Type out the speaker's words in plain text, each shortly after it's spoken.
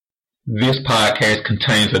This podcast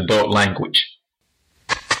contains adult language.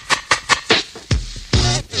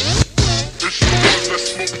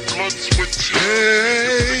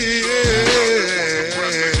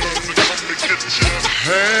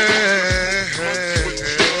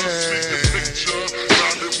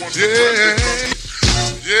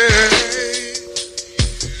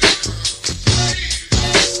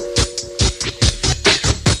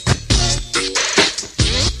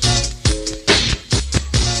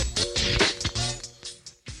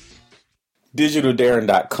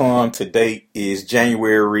 DigitalDarren.com. Today is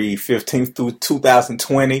January 15th through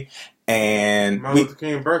 2020. And Martin Luther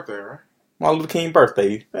King's birthday, right? Martin Luther King's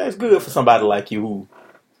birthday. That's good for somebody like you who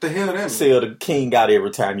The hell that mean? sell the king out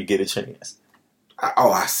every time you get a chance.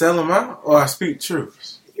 I sell them out or I speak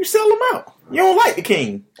truths? You sell them out. You don't like the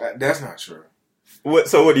king. That's not true.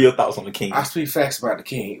 So what are your thoughts on the king? I speak facts about the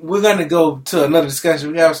king. We're going to go to another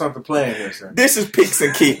discussion. We have something planned here, sir. This is Picks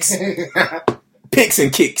and Kicks. Picks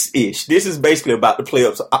and Kicks-ish. This is basically about the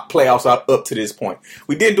playoffs up to this point.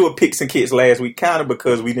 We didn't do a Picks and Kicks last week, kind of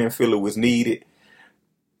because we didn't feel it was needed.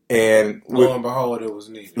 And lo and behold, it was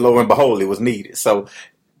needed. Lo and behold, it was needed. So,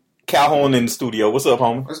 Calhoun in the studio. What's up,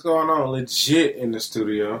 homie? What's going on? Legit in the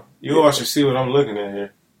studio. You all should see what I'm looking at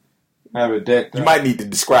here. I have a deck. You might need to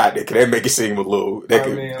describe that, because that make it seem a little... That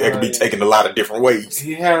could be taken a lot of different ways.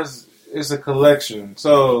 He has... It's a collection.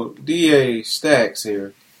 So, DA Stacks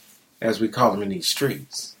here, as we call him in these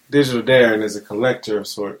streets. Digital Darren is a collector of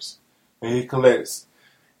sorts. And he collects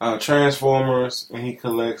Transformers, and he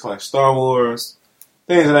collects like Star Wars,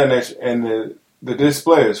 things of that nature. And the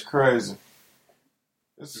display is crazy.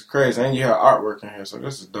 This is crazy. And you have artwork in here, so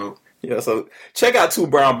this is dope. Yeah, so check out Two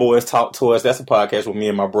Brown Boys Talk to Us. That's a podcast with me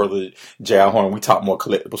and my brother, Jal Horn. We talk more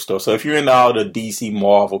collectible stuff. So if you're into all the DC,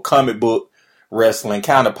 Marvel, comic book, wrestling,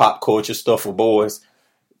 kind of pop culture stuff for boys,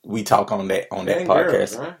 we talk on that podcast.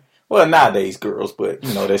 Girls, right? Well, nowadays, girls, but,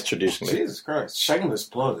 that's traditionally. Jesus Christ. Shameless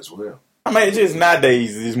plug as well. I mean, it's just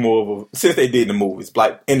nowadays, it's more of a... Since they did the movies,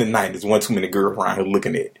 like in the 90s, one too many girls around here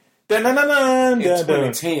looking at it. In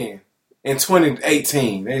 2010, in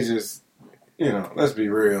 2018, they just, let's be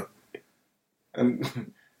real.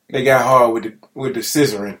 And they got hard with the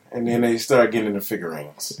scissoring, and then they started getting the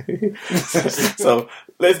figurines. So,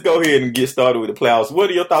 let's go ahead and get started with the playoffs. What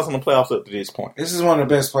are your thoughts on the playoffs up to this point? This is one of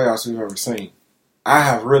the best playoffs we've ever seen. I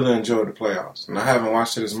have really enjoyed the playoffs, and I haven't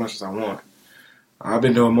watched it as much as I want. I've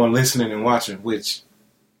been doing more listening and watching, which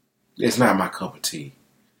is not my cup of tea.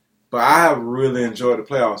 But I have really enjoyed the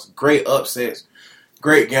playoffs. Great upsets,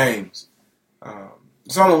 great games.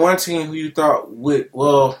 There's only one team who you thought would,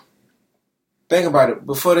 think about it.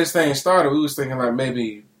 Before this thing started, we was thinking like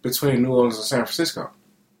maybe between New Orleans and San Francisco.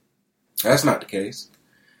 That's not the case.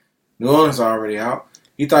 New Orleans are already out.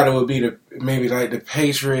 You thought it would be maybe like the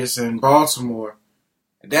Patriots and Baltimore.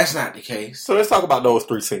 That's not the case. So let's talk about those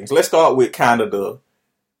three teams. Let's start with kind of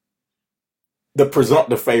the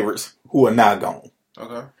presumptive favorites who are now gone.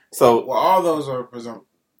 Okay. So all those are presumptive.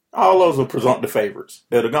 All those are presumptive favorites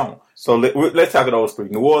that are gone. So let's talk about those three: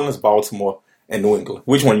 New Orleans, Baltimore, and New England.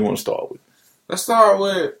 Which one you want to start with? Let's start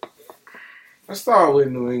with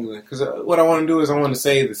New England, because what I want to do is I want to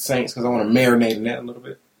say the Saints, because I want to marinate in that a little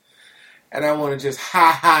bit, and I want to just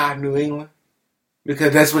ha New England,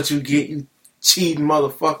 because that's what you get, you cheating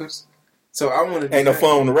motherfuckers. So I want to. Ain't no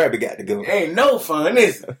fun when the rabbit got to go. Ain't no fun,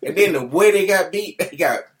 is it? And then the way they got beat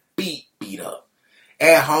up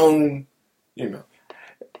at home.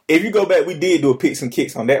 If you go back, we did do a picks and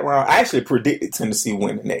kicks on that round. I actually predicted Tennessee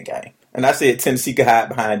winning that game, and I said Tennessee could hide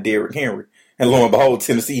behind Derrick Henry. And lo and behold,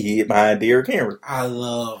 Tennessee hid behind Derrick Henry. I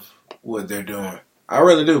love what they're doing. I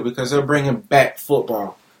really do, because they're bringing back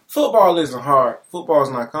football. Football isn't hard. Football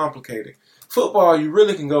is not complicated. Football, you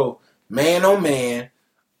really can go man on man.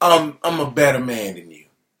 I'm a better man than you.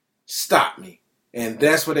 Stop me. And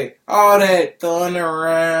that's what all that throwing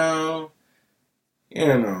around,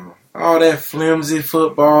 all that flimsy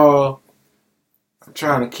football. I'm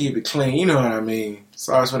trying to keep it clean. You know what I mean?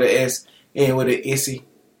 Starts with an S, end with an issy.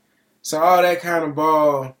 So all that kind of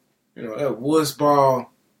ball, that wuss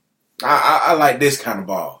ball, I like this kind of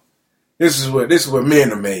ball. This is what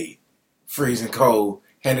men are made. Freezing cold,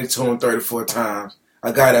 hand it to him 34 times.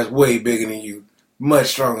 A guy that's way bigger than you, much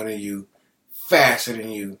stronger than you, faster than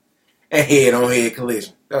you, and head-on-head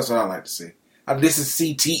collision. That's what I like to see. This is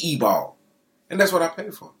CTE ball, and that's what I pay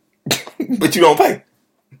for. But you don't pay.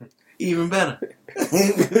 Even better.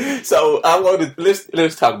 So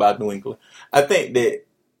let's talk about New England. I think that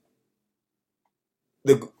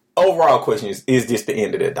the overall question is this the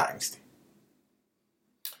end of their dynasty?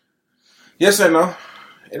 Yes and no.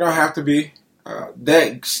 It don't have to be.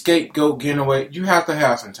 That scapegoat getting away, you have to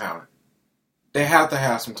have some talent. they have to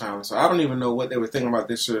have some talent. So I don't even know what they were thinking about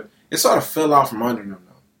this year. It sort of fell off from under them,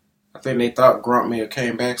 though. I think they thought Grunt may have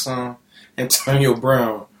came back some. Antonio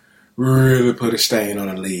Brown really put a stain on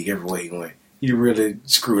the league everywhere he went. He really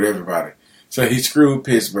screwed everybody. So he screwed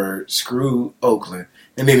Pittsburgh, screwed Oakland,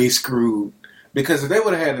 and then he screwed... Because if they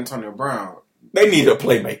would have had Antonio Brown... They needed a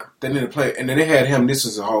playmaker. They needed a play... And then they had him. This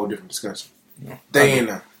is a whole different discussion. Yeah, They ain't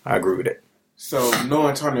know. I agree with that. So, no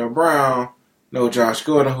Antonio Brown, no Josh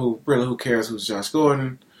Gordon, who cares who's Josh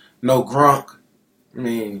Gordon, no Gronk. I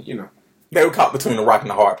mean, you know. They were caught between the rock and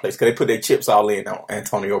the hard place because they put their chips all in on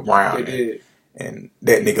Antonio Brown. They did. And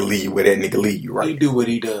that nigga lead you where that nigga lead you, right? He do what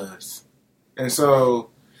he does. And so,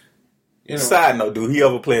 you know. Side note, do he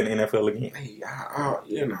ever play in the NFL again?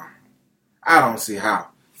 I don't see how.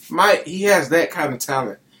 He has that kind of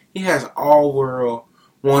talent. He has all-world,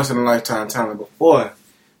 once-in-a-lifetime talent. But, boy,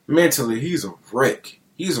 mentally, he's a wreck.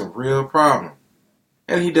 He's a real problem.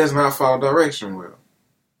 And he does not follow direction well.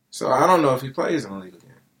 So, I don't know if he plays in the league again.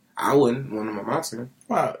 I wouldn't want him on my team.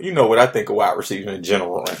 Well, you know what I think of wide receiver in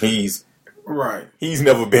general, and he's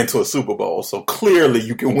never been to a Super Bowl, so clearly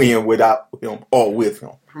you can win without him or with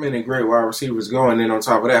him. How many great wide receivers go, and then on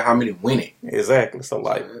top of that, how many winning? Exactly. So,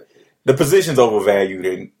 like, the position's overvalued,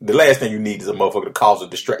 and the last thing you need is a motherfucker to cause a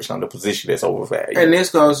distraction on the position that's overvalued. And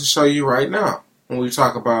this goes to show you right now, when we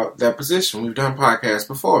talk about that position, we've done podcasts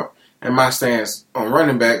before, and my stance on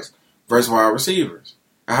running backs versus wide receivers.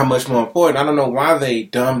 How much more important. I don't know why they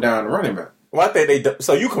dumbed down the running back. Well, I think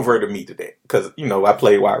so you converted me to that because, you know, I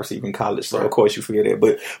played wide receiver in college, so of course you feel that.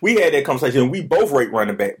 But we had that conversation. We both rate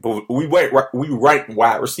running back, but we rank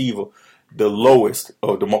wide receiver the lowest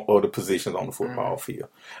of the positions on the football field.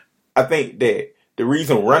 I think that the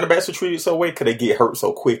reason running backs are treated so way because they get hurt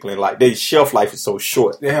so quickly and like their shelf life is so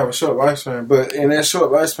short. They have a short lifespan, but in that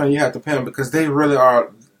short lifespan, you have to pay them because they really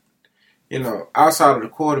are. You know, outside of the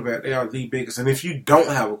quarterback, they are the biggest. And if you don't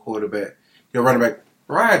have a quarterback, your running back,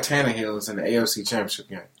 Ryan Tannehill is in the AFC Championship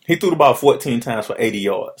game. He threw the ball 14 times for 80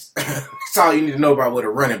 yards. That's all you need to know about what a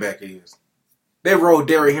running back is. They rolled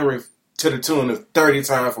Derrick Henry to the tune of 30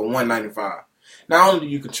 times for 195. Not only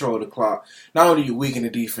do you control the clock, not only do you weaken the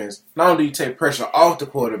defense, not only do you take pressure off the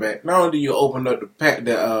quarterback, not only do you open up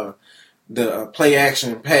the play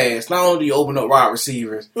action pass. Not only do you open up wide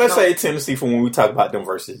receivers. Let's say Tennessee from when we talk about them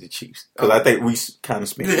versus the Chiefs, because I think we kind of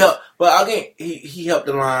spent. But again, he helped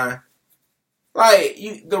the line. Like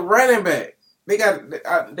the running back, they got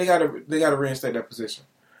to reinstate that position.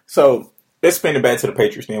 So let's spin it back to the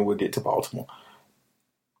Patriots. Then we'll get to Baltimore.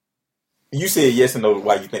 You said yes and no to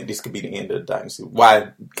why you think this could be the end of the dynasty.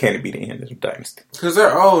 Why can't it be the end of the dynasty? Because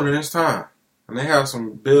they're old and it's time, and they have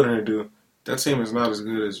some building to do. That team is not as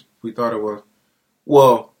good as we thought it was.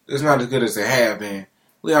 Well, it's not as good as they have been.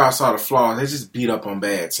 We all saw the flaws. They just beat up on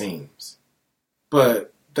bad teams.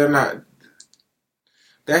 But they're not.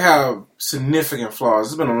 They have significant flaws.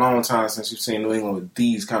 It's been a long time since you've seen New England with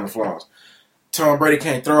these kind of flaws. Tom Brady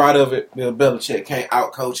can't throw out of it. Bill Belichick can't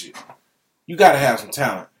outcoach it. You got to have some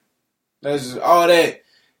talent. That's just all that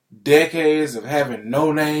decades of having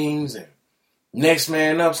no names and next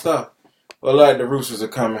man up stuff. Well, like the roosters are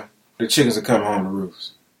coming. The chickens are coming home to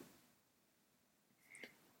roost.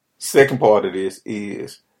 Second part of this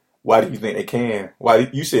is, why do you think they can? Why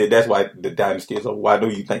you said that's why the dynasty is over. Why do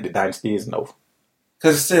you think the dynasty isn't over?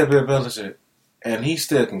 Because it's still Bill Belichick, and he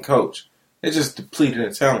still can coach. They just depleted their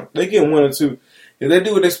talent. They get one or two. If they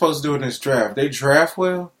do what they're supposed to do in this draft, they draft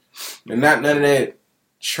well, and not none of that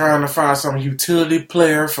trying to find some utility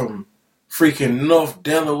player from freaking North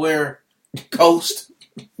Delaware coast.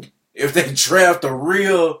 If they draft a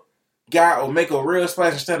real guy or make a real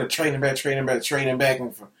splash instead of trading back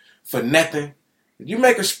and for nothing. If you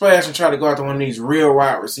make a splash and try to go after one of these real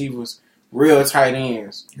wide receivers, real tight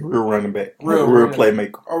ends, real running back, real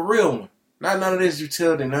playmaker, a real one, not none of this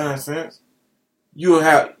utility nonsense, you'll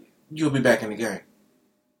be back in the game.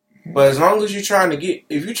 But as long as if you're trying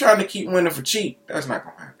to keep winning for cheap, that's not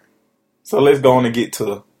gonna happen. So let's go on and get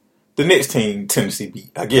to the next team Tennessee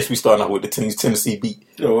beat. I guess we starting off with the teams Tennessee beat.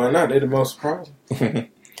 Yeah, why not? They're the most surprising.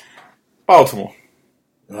 Baltimore.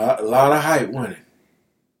 A lot of hype winning.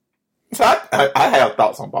 So I have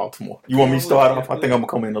thoughts on Baltimore. You want me to start off? I think I'm going to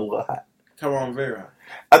come in a little hot. Come on, very hot.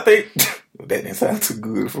 I think that didn't sound too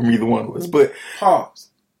good from either one of us, but pause.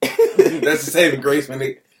 That's the saving grace when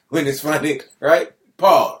it's funny, right?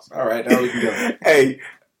 Pause. All right, now we can go. Hey,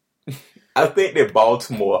 I think that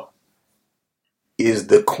Baltimore is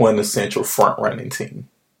the quintessential front-running team.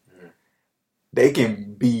 They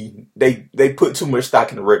can be they put too much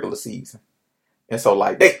stock in the regular season, and so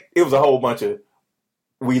like it was a whole bunch of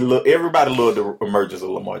everybody loved the emergence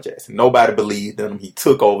of Lamar Jackson. Nobody believed in him. He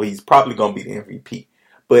took over. He's probably going to be the MVP.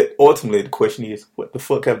 But ultimately, the question is, what the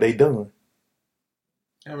fuck have they done?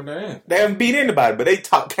 Haven't done anything. They haven't beat anybody, but they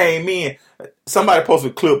came in. Somebody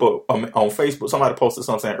posted a clip on Facebook. Somebody posted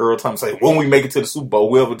something saying Earl Thomas say, when we make it to the Super Bowl,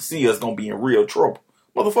 whoever see us going to be in real trouble.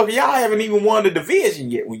 Motherfucker, y'all haven't even won the division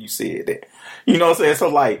yet when you said that. You know what I'm saying? So,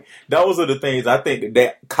 like, those are the things I think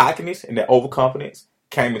that cockiness and that overconfidence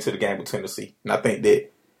came into the game with Tennessee. And I think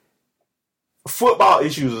that football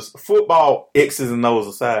X's and O's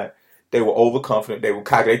aside, they were overconfident. They were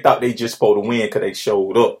cocky. They thought they just supposed to win because they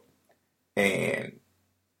showed up. And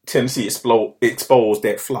Tennessee exposed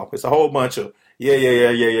that flaw. It's a whole bunch of,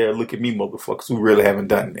 yeah, look at me, motherfuckers, who really haven't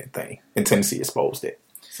done anything. And Tennessee exposed that.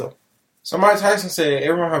 So Mike Tyson said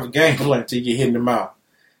everyone have a game plan until you get hit in the mouth.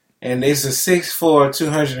 And it's a 6'4",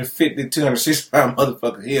 250, 265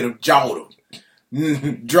 motherfucker hit him, jawed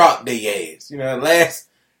him, dropped their ass. You know, I think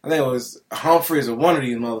it was Humphreys or one of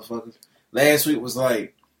these motherfuckers. Last week was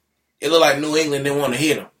like, it looked like New England didn't want to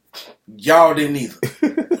hit him. Y'all didn't either.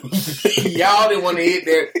 Y'all didn't want to hit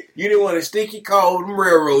that. You didn't want to stick your car over them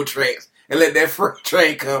railroad tracks and let that freight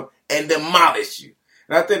train come and demolish you.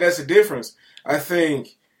 And I think that's the difference. I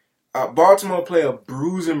think Baltimore play a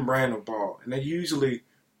bruising brand of ball, and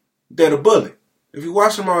they're the bully. If you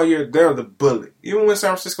watch them all year, they're the bully. Even when San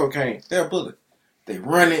Francisco came, they're a bully. They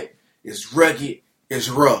run it. It's rugged. It's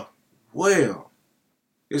rough. Well,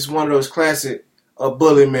 it's one of those classic, a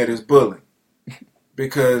bully met his bully.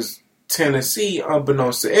 Because Tennessee,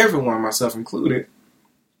 unbeknownst to everyone, myself included,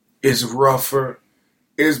 is rougher,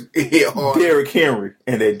 is hit hard. Derrick Henry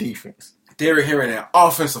and that defense. Derrick Henry and that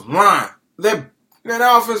offensive line. That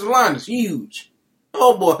offensive line is huge.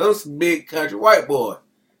 Oh boy, those big country white boy.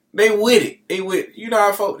 They with it. You know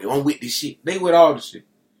how folks, they don't with this shit. They with all the shit.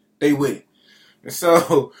 They with it. And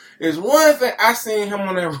so, it's one thing, I seen him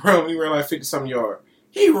on that run, he ran like 50-something yards.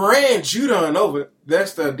 He ran Judon over.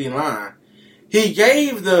 That's the D-line. He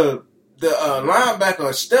gave the linebacker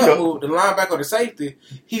a step move, the linebacker the safety.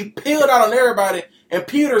 He peeled out on everybody, and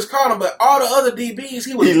Peters caught him, but all the other DBs,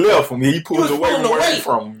 he left him. He pulled away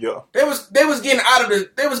from him. Yeah. They was getting out of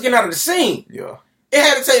the scene. Yeah. It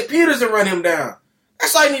had to take Peters to run him down.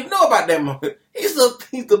 That's all you need to know about that moment. He's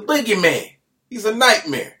the boogeyman. He's a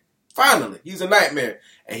nightmare. Finally, he's a nightmare.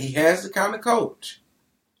 And he has the kind of coach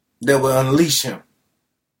that will unleash him.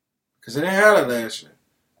 Because it didn't have it last year.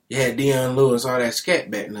 You had Deion Lewis, all that scat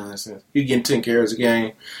back nonsense. He getting 10 carries a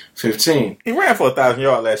game, 15. He ran for 1,000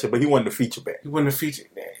 yards last year, but he wasn't the feature back. He wasn't the feature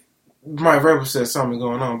back. Mike Vrabel said something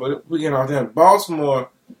going on, but we get off that. Baltimore,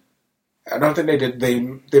 I don't think they did.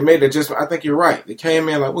 They made adjustment. I think you're right. They came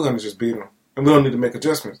in like, we're going to just beat them. And we don't need to make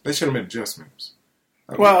adjustments. They should have made adjustments.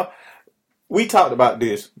 Well, we talked about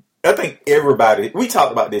this. I think we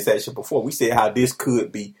talked about this actually before. We said how this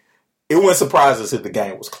could be. It wouldn't surprise us if the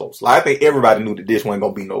game was close. Like, I think everybody knew that this wasn't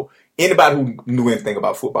going to be anybody who knew anything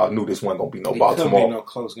about football knew this wasn't going to be no Baltimore. It couldn't be no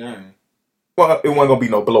close game. Well, it wasn't going to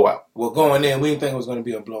be no blowout. Well, going in, we didn't think it was going to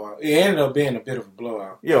be a blowout. It ended up being a bit of a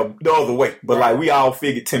blowout. Yeah, the other way. But, like, we all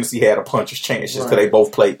figured Tennessee had a puncher's chance just because they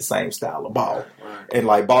both played the same style of ball. Right. And,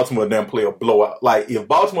 like, Baltimore didn't play a blowout. Like, if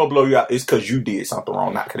Baltimore blow you out, it's because you did something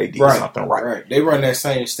wrong, not because they did something right. Right. They run that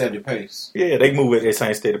same steady pace. Yeah, they move at that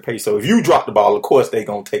same steady pace. So, if you drop the ball, of course, they're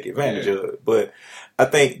going to take advantage of it. But I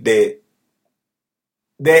think that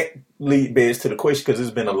leads bears to the question, because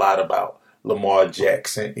there's been a lot about Lamar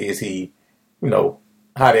Jackson. Is he,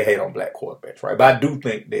 how they hate on black quarterbacks, right? But I do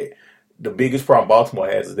think that the biggest problem Baltimore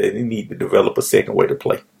has is that they need to develop a second way to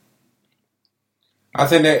play. I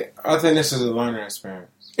think this is a learning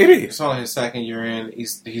experience. It is. It's only his second year in.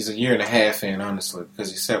 He's a year and a half in, honestly,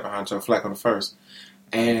 because he sat behind Joe Flacco the first.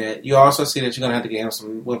 And you also see that you're going to have to get him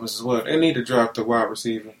some weapons as well. They need to draft the wide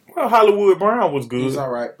receiver. Well, Hollywood Brown was good. He's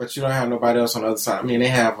all right, but you don't have nobody else on the other side. I mean, they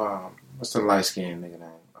have, what's the light-skinned nigga name?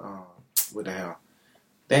 What the hell?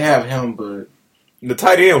 They have him, but... The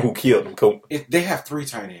tight end who killed him. They have 3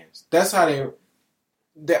 tight ends. That's how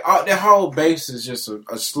their whole base is just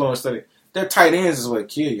a slow and steady. Their tight ends is what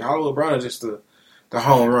kill you. Hollywood Brown is just the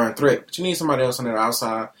home run threat. But you need somebody else on the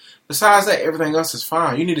outside. Besides that, everything else is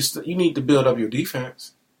fine. You need to build up your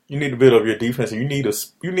defense. You need to build up your defense, and you need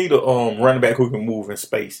a running back who can move in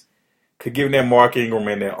space. Could give that Mark Ingram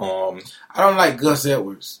and that I don't like Gus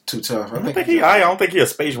Edwards too tough. I don't think he's a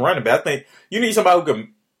space running back. I think you need somebody who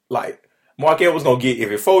can, like, Mark Edwards gonna get, if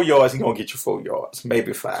it's 4 yards, he's gonna get you 4 yards,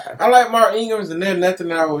 maybe 5. I like Mark Ingram's, and there's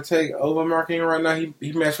nothing I would take over Mark Ingram right now.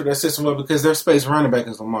 He matched with that system up because their space running back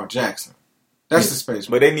is Lamar Jackson. That's the space.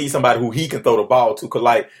 But they need somebody who he can throw the ball to. Cause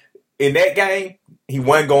like in that game, he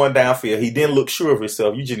wasn't going downfield. He didn't look sure of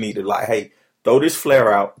himself. You just need to, like, hey, throw this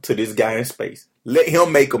flare out to this guy in space. Let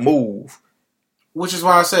him make a move. Which is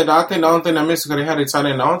why I said I think the only thing they're missing, because they had a tight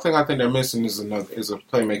end, the only thing I think they're missing is a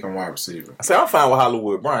playmaking wide receiver. I say I'm fine with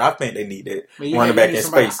Hollywood Brown. I think they need that Man, running back in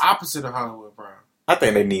space. Opposite of Hollywood Brown. I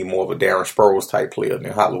think they need more of a Darren Sproles type player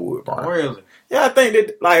than Hollywood Brown. Really? Yeah, I think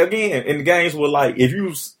that, like, again, in the games where, like, if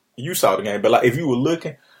you saw the game, but, like, if you were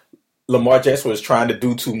looking, Lamar Jackson was trying to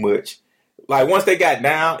do too much. Like, once they got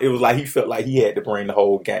down, it was like he felt like he had to bring the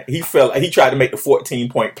whole game. He felt like he tried to make the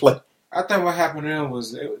 14-point play. I think what happened to them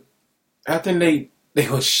was, I think they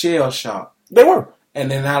were shell-shocked. They were.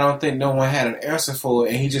 And then I don't think no one had an answer for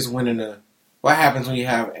it, and he just went into what happens when you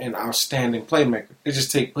have an outstanding playmaker. They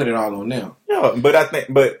just put it all on them. Yeah, but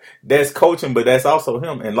that's coaching, but that's also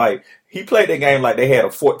him. And, like, he played that game like they had a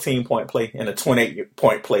 14-point play and a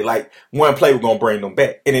 28-point play. Like, one play was going to bring them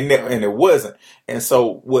back. And it wasn't. And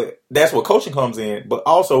so that's what coaching comes in. But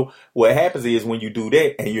also what happens is when you do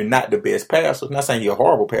that and you're not the best passer, I'm not saying you're a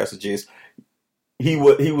horrible passer, just he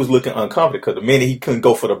was looking uncomfortable because the minute he couldn't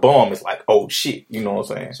go for the bomb, it's like, oh, shit. You know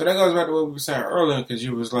what I'm saying? So that goes back to what we were saying earlier, because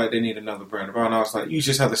you was like, they need another Brandon Brown. I was like, you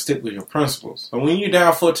just have to stick with your principles. So when you're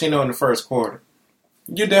down 14-0 in the first quarter,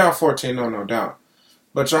 you're down 14-0, no doubt.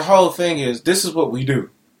 But your whole thing is, this is what we do,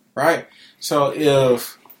 right? So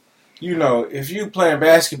if you playing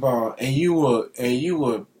basketball and you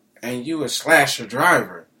would slash your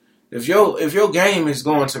driver, if your game is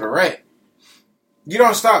going to the rack, you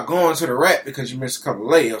don't stop going to the rack because you missed a couple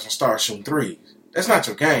of layups and start shooting threes. That's not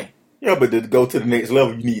your game. Yeah, but to go to the next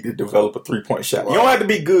level, you need to develop a 3-point shot. Well, you don't have to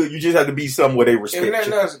be good. You just have to be somewhere they respect if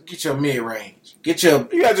you. Else, get your mid-range. You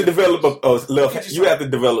have to develop a left. You have to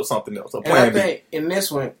develop something else. And I think in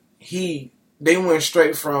this one, they went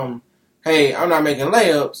straight from, hey, I'm not making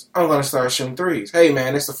layups. I'm going to start shooting threes. Hey,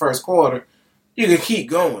 man, it's the first quarter. You can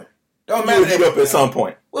keep going. Don't matter. You'll heat up at some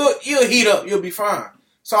point. Well, you'll heat up. You'll be fine.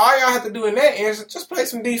 So all y'all have to do in that instance, just play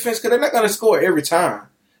some defense, because they're not going to score every time.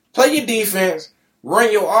 Play your defense,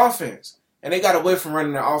 run your offense. And they got away from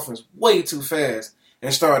running their offense way too fast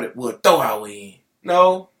and started with a throw-out way in.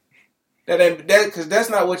 No. Because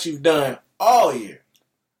that's not what you've done all year.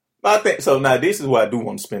 I think so. Now this is why I do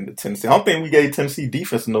want to spend the Tennessee. I don't think we gave Tennessee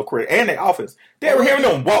defense enough credit and their offense. They were hearing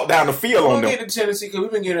them walk down the field on them. We'll get to Tennessee because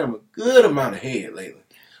we've been getting them a good amount of head lately.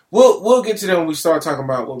 We'll get to them when we start talking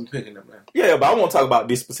about what we're picking up now. Yeah, but I want to talk about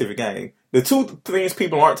this specific game. The two things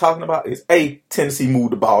people aren't talking about is A, Tennessee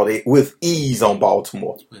moved the ball with ease on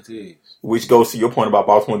Baltimore. With ease. Which goes to your point about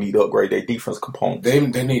Baltimore need to upgrade their defense components.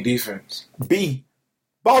 They need defense. B,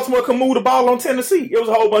 Baltimore can move the ball on Tennessee. It was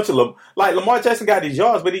a whole bunch of like Lamar Jackson got his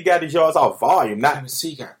yards, but he got his yards off volume.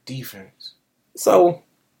 Tennessee got defense. So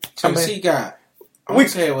Tennessee got. We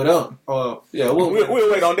say what up. We'll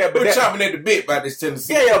wait on that. But we're chopping at the bit by this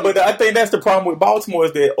Tennessee. Yeah, but I think that's the problem with Baltimore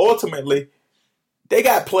is that ultimately they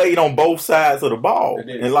got played on both sides of the ball,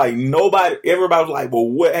 and like everybody was like, "Well,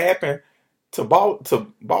 what happened to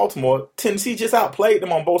Baltimore?" Tennessee just outplayed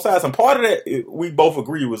them on both sides, and part of that we both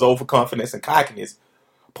agree was overconfidence and cockiness.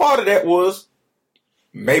 Part of that was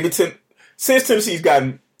maybe since Tennessee's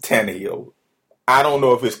gotten Tannehill. I don't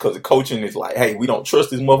know if it's because the coaching is like, hey, we don't trust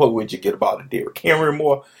this motherfucker. Would you get about the Derrick Henry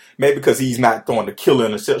more? Maybe because he's not throwing the killer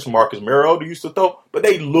interception Marcus Mariota used to throw. But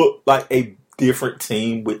they look like a different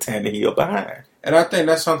team with Tannehill behind. And I think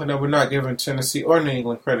that's something that we're not giving Tennessee or New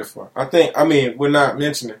England credit for. We're not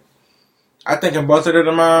mentioning. I think in both of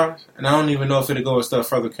their minds, and I don't even know if it'll go a step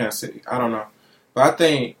further Kansas City. I don't know. But I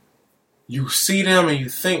think you see them and you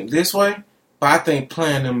think this way, but I think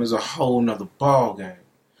playing them is a whole nother ball game.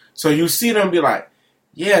 So you see them be like,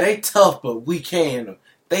 yeah, they tough, but we can. Or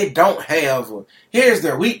they don't have. Or here's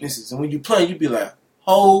their weaknesses. And when you play, you be like,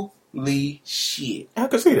 holy shit. I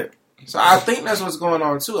can see that. So I think that's what's going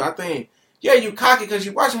on, too. I think, yeah, you cocky because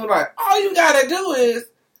you watch them like, all you have to do is,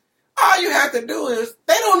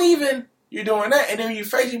 they don't even, you're doing that. And then when you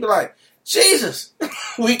face, you be like, Jesus,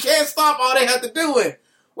 we can't stop all they have to do it.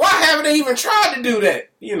 Why haven't they even tried to do that?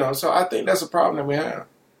 So I think that's a problem that we have.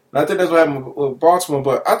 And I think that's what happened with Baltimore,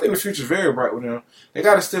 but I think the future's very bright with them. They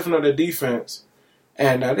got to stiffen up their defense.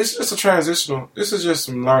 And this is just a transitional. This is just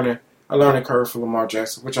a learning curve for Lamar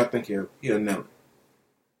Jackson, which I think he'll nail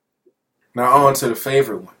it. Now on to the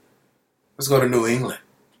favorite one. Let's go to New England.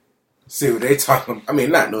 See what they talking. I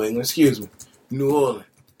mean, not New England. Excuse me, New Orleans.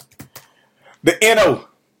 The NO.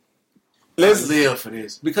 Let's live for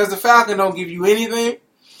this because the Falcons don't give you anything.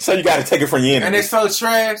 So you got to take it from your enemy. And it's so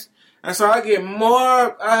trash. And so I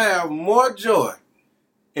have more joy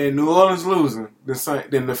in New Orleans losing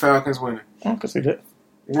than the Falcons winning. I can see that.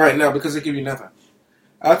 Right now, because they give you nothing.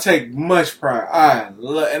 I take much pride. I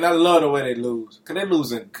love the way they lose. Because they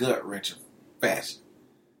lose in gut-wrenching fashion.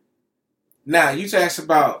 Now, you asked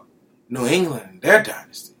about New England and their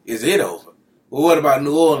dynasty. Is it over? Well, what about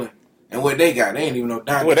New Orleans And what they got, they ain't even no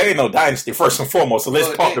dynasty. Well, they ain't no dynasty, first and foremost, so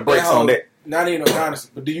let's pump the brakes on that. Not even no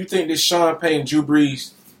dynasty. But do you think this Sean Payton, Drew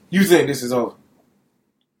Brees, you think this is over?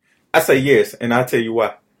 I say yes, and I'll tell you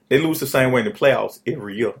why. They lose the same way in the playoffs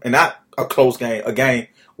every year. And not a close game, a game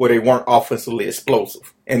where they weren't offensively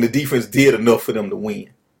explosive. And the defense did enough for them to win.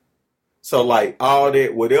 So, like, all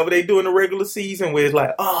that, whatever they do in the regular season, where it's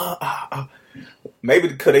like, maybe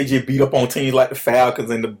because they just beat up on teams like the Falcons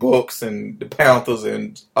and the Bucks and the Panthers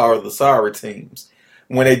and are the sorry teams.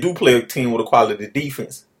 When they do play a team with a quality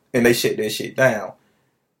defense and they shut that shit down.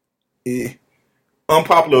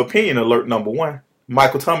 Unpopular opinion alert number one.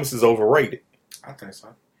 Michael Thomas is overrated. I think so.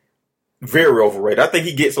 Very overrated. I think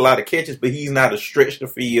he gets a lot of catches, but he's not a stretch the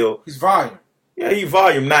field. He's volume. Yeah, he's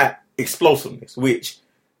volume, not explosiveness, which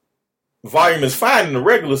volume is fine in the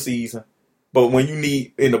regular season, but when you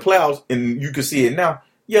need in the playoffs, and you can see it now,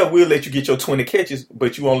 yeah, we'll let you get your 20 catches,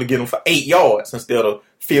 but you only get them for 8 yards instead of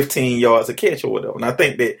 15 yards a catch or whatever. And I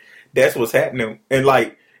think that's what's happening. And,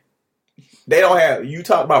 like, they don't have, you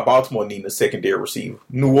talk about Baltimore needing a secondary receiver.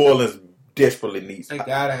 New Orleans desperately needs. They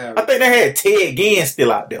gotta have. I think they had Ted Ginn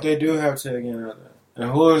still out there. They do have Ted Ginn out there.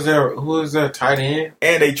 And who is their tight end?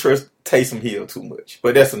 And they trust Taysom Hill too much.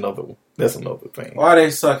 But that's another thing. Why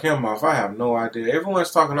they suck him off, I have no idea.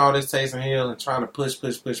 Everyone's talking all this Taysom Hill and trying to push.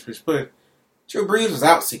 Drew Brees was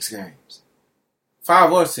out 6 games.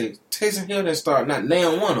 5 or 6. Taysom Hill didn't start not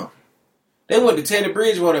nail one of them. They went to Teddy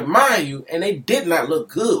Bridgewater, mind you, and they did not look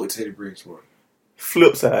good with Teddy Bridgewater.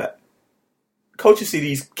 Flip side. Coaches see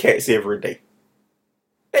these cats every day.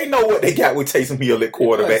 They know what they got with Taysom Hill at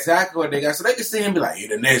quarterback. Exactly what they got. So they can see him be like, hey,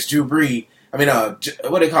 the next Drew Brees. I mean,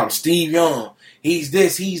 what they call him? Steve Young. He's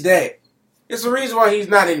this, he's that. It's the reason why he's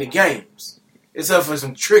not in the games. It's up for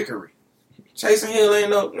some trickery. Taysom Hill ain't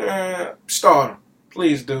no start him.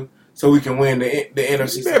 Please do. So we can win the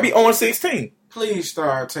NFC. You better be on 16. Please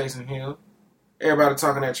start Taysom Hill. Everybody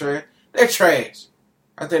talking that trash. They're trash.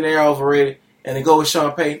 I think they're overrated. And they go with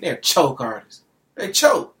Sean Payton. They're choke artists. They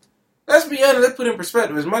choke. Let's be honest. Let's put in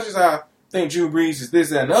perspective. As much as I think Drew Brees is this,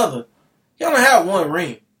 that, and other, he only have 1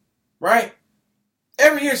 ring. Right?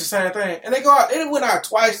 Every year it's the same thing. And they go out. They went out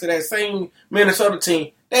twice to that same Minnesota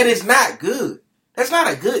team. That is not good. That's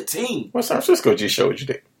not a good team. Well, San Francisco just showed you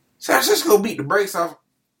that. San Francisco beat the brakes off.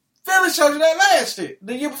 Philly showed you that last year.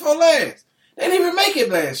 The year before last. They didn't even make it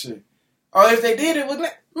last year. Or if they did, it was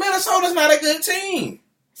not. Minnesota's not a good team.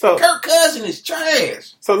 So Kirk Cousins is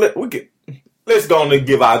trash. So let's go on and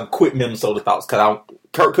give our quick Minnesota thoughts, because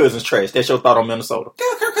Kirk Cousins trash. That's your thought on Minnesota.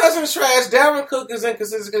 Yeah, Kirk Cousins is trash. Dalvin Cook is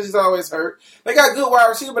inconsistent because he's always hurt. They got good wide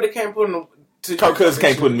receivers, but they can't put him to Kirk Cousins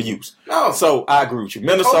can't put him to use. No. So I agree with you.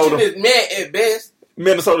 Minnesota is mad at best.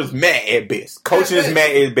 Minnesota's mad at best. Coaching is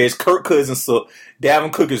mad at best. Kirk Cousins sucks.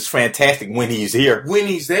 Dalvin Cook is fantastic when he's here. When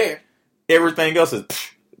he's there. Everything else is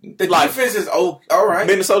the defense is all right.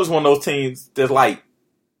 Minnesota's one of those teams that's like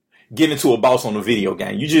getting to a boss on a video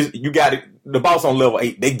game. You got it. The boss on level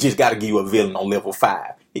 8, they just got to give you a villain on level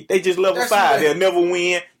 5. They just level 5. They'll never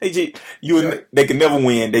win. They can never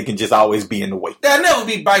win. They can just always be in the way. They'll never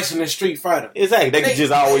be Bison in Street Fighter. Exactly. They can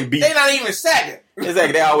just always be. They not even second.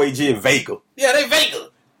 Exactly. They always just Vega. Yeah, they Vega.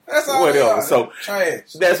 That's all. Whatever. So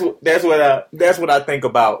trash. That's what I think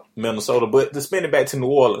about Minnesota. But to spin it back to New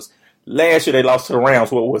Orleans. Last year they lost to the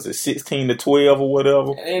Rams. What was it, 16-12 or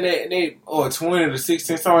whatever? And they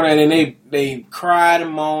 20-16 something, and then they cried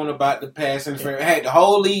and moaned about the pass interference. Had the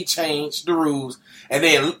whole league change the rules, and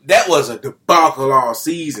then that was a debacle all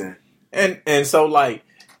season. And so like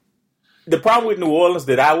the problem with New Orleans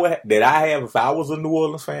that I have if I was a New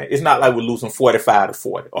Orleans fan, it's not like we're losing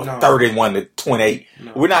 45-40 or 31-28.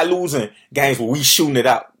 No. We're not losing games where we shooting it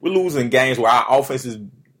out. We're losing games where our offense is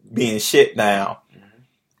being shut down.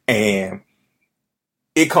 And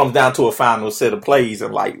it comes down to a final set of plays,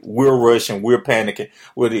 and like we're rushing, we're panicking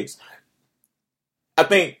with this. I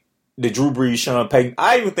think the Drew Brees, Sean Payton,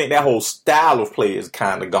 I even think that whole style of play is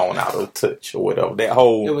kind of gone out of touch or whatever.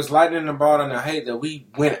 It was lightning the ball, and I hate that we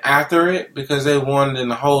went after it because they wanted,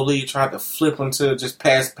 and the whole league tried to flip them to just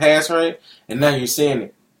pass rate, and now you're seeing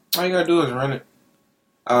it. All you gotta do is run it.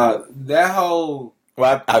 That whole.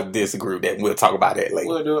 Well, I disagree with that. We'll talk about that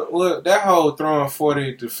later. Well, that whole throwing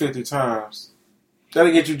 40 to 50 times,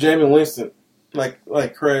 that'll get you Jameis Winston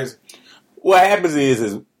like crazy. What happens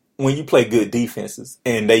is when you play good defenses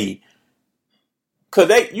and you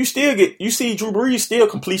see Drew Brees still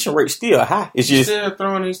completion rate still high. It's just still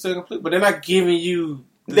throwing, he's still complete, but they're not giving you.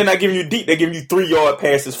 They're not giving you deep. They're giving you 3-yard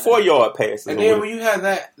passes, 4-yard passes, and then when you have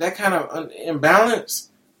that kind of imbalance.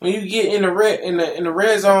 When you get in the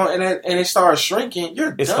red zone and it starts shrinking,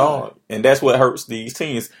 it's done. Hard, and that's what hurts these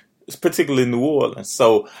teams, particularly New Orleans.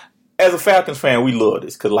 So, as a Falcons fan, we love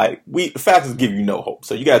this because like the Falcons give you no hope.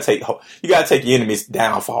 So you gotta take hope. You gotta take your enemy's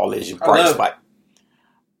downfall as your bright spot.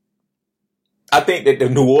 I think that the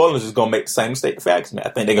New Orleans is gonna make the same mistake the Falcons made. I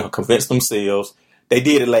think they're gonna convince themselves. They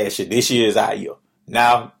did it last year. This year is our year.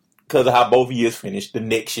 Now, because of how both years finished, the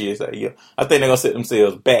next year is our year. I think they're gonna set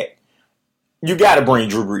themselves back. You gotta bring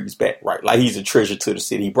Drew Brees back, right? Like he's a treasure to the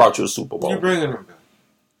city. He brought you a Super Bowl. You're bringing him back.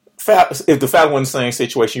 If the Falcons were in the same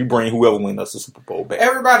situation, you bring whoever wins us the Super Bowl back.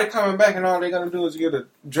 Everybody coming back, and all they're gonna do is get a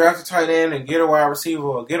draft a tight end and get a wide receiver,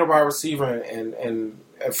 or get a wide receiver and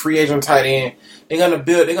a free agent tight end. They're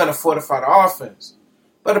gonna fortify the offense.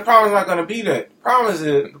 But the problem's not gonna be that.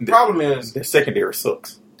 The problem is the secondary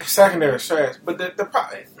sucks. Secondary trash. But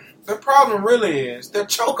the problem really is they're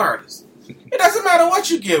choke artists. It doesn't matter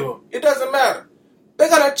what you give them. It doesn't matter. They're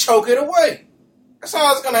gonna choke it away. That's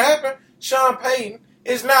all that's gonna happen. Sean Payton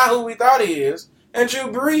is not who we thought he is, and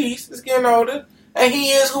Drew Brees is getting older, and he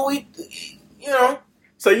is who we,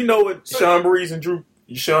 So you know what Sean Payton and Drew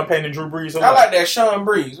Brees are? I like that Sean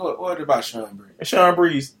Brees. What about Sean Brees? And Sean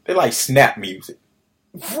Brees, they like snap music.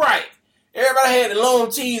 Right. Everybody had the long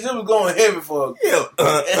tees. It was going heavy for a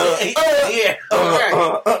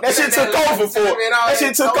That shit took over for. That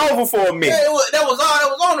shit took over for a minute. Yeah, that was all that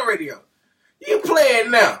was on the radio. You play it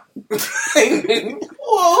now.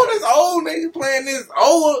 Whoa, this old nigga playing this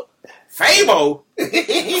old Fable. Fuck,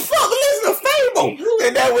 listen to Fable.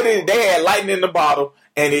 And that what it. They had lightning in the bottle,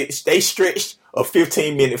 and they stretched a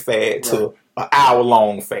 15-minute fad to an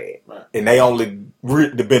hour-long fad, and they only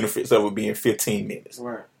reaped the benefits of it being 15 minutes.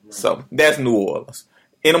 Right. So that's New Orleans.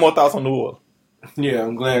 Any more thoughts on New Orleans? Yeah,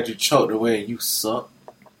 I'm glad you choked away. You suck.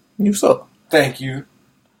 You suck. Thank you.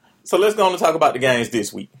 So let's go on and talk about the games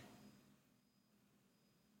this week.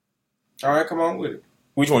 All right, come on with it.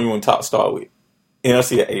 Which one you want to start with?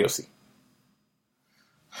 NFC or AFC?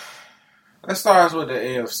 Let's start with the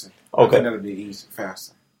AFC. Okay. I think that'll be easy,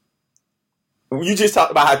 faster. You just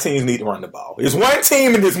talked about how teams need to run the ball. There's one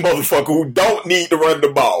team in this motherfucker who don't need to run the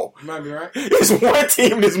ball. You might be right. There's one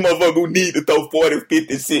team in this motherfucker who need to throw 40,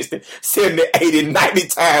 50, 60, 70, 80, 90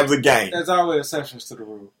 times a game. There's always exceptions to the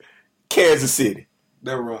rule. Kansas City.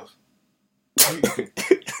 They're rough.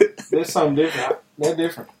 There's something different. They're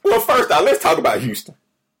different. Well, first off, let's talk about Houston.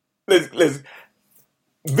 Bill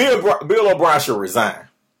O'Brien should resign.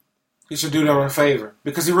 He should do them a favor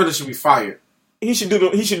because he really should be fired. He should do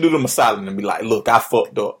them a solid and be like, look, I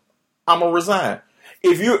fucked up. I'm gonna resign.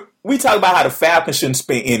 We talk about how the Falcons shouldn't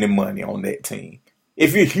spend any money on that team.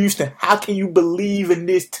 If you're Houston, how can you believe in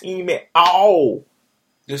this team at all?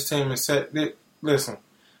 This team is set. Listen,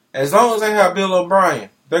 as long as they have Bill O'Brien,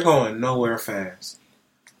 they're going nowhere fast.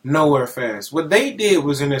 Nowhere fast. What they did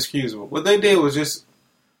was inexcusable. What they did was it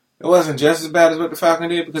wasn't just as bad as what the Falcons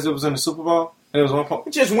did because it was in the Super Bowl. It was 1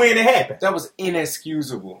 point. Just when it happened. That was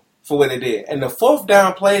inexcusable for what they did. And the fourth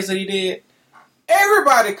down plays that he did,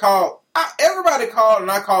 everybody called, and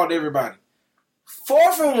I called everybody.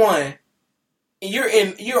 4th and 1,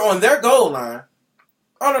 and you're on their goal line,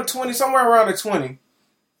 on the 20, somewhere around the 20.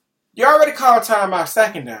 You already called timeout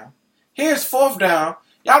 2nd down. Here's 4th down.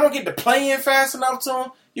 Y'all don't get the play in fast enough to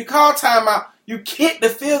them. You call timeout. You kick the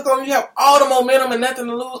field goal. You have all the momentum and nothing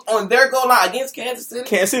to lose on their goal line against Kansas City.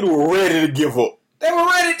 Kansas City were ready to give up. They were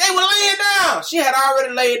ready. They were laying down. She had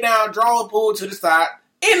already laid down, draw a pull to the side,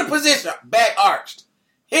 in the position, back arched.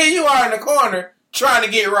 Here you are in the corner trying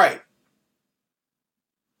to get right.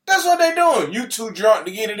 That's what they're doing. You too drunk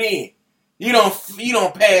to get it in. You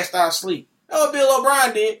don't pass out sleep. That's what Bill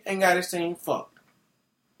O'Brien did and got his team fucked.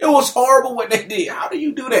 It was horrible what they did. How do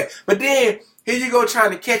you do that? But then, here you go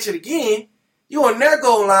trying to catch it again. You on their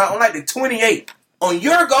goal line on like the 28. On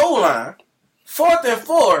your goal line, 4th and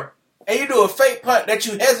 4, and you do a fake punt that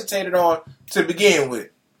you hesitated on to begin with.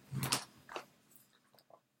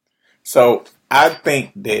 So, I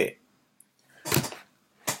think that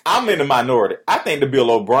I'm in the minority. I think that Bill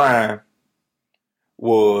O'Brien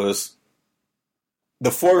was the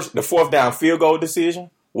 4th down field goal decision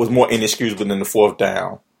was more inexcusable than the 4th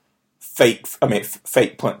down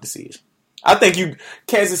fake punt decision. I think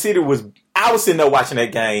Kansas City I was sitting there watching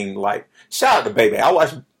that game, like, shout out to Bebe. I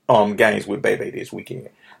watched games with Bebe this weekend.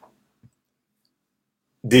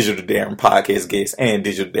 Digital Darren podcast guest and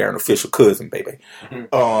Digital Darren official cousin, Bebe.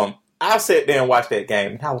 Mm-hmm. I sat there and watched that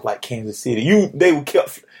game, and I was like, Kansas City,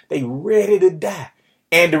 they ready to die.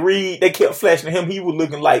 Andy Reid, they kept flashing at him. He was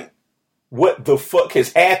looking like, what the fuck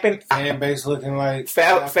has happened? Fan base looking like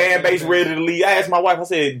fan base ready to leave. I asked my wife, I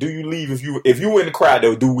said, do you leave if you were in the crowd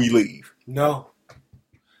though, do we leave? No.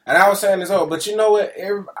 And I was saying this all, but you know what?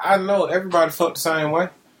 I know everybody felt the same way.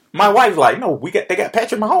 My wife's like, no, they got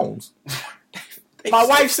Patrick Mahomes. My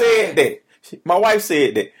wife said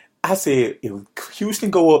that I said, if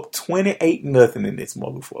Houston go up 28-0 in this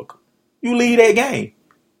motherfucker, you lead that game.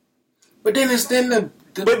 But then it's the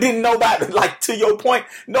But then nobody, like to your point,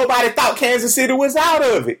 nobody thought Kansas City was out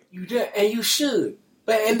of it. you did, and you should.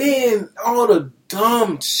 And then all the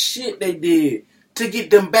dumb shit they did to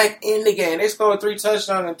get them back in the game. They scored 3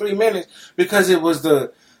 touchdowns in 3 minutes because it was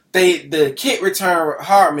the kick return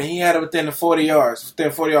Hardman. He had it within 40 yards.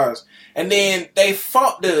 And then they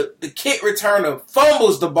fought the kick returner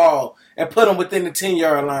fumbles the ball and put him within the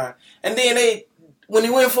 10-yard line. And then when he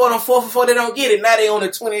went for it on 4 for 4, they don't get it. Now they on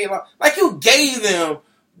the 28 line. Like you gave them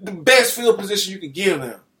the best field position you could give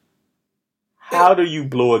them. How do you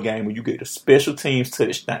blow a game when you get a special teams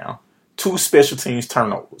touchdown, 2 special teams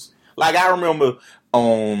turnovers? Like I remember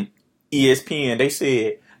on ESPN, they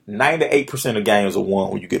said 98% of games are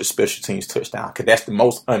won when you get a special teams touchdown because that's the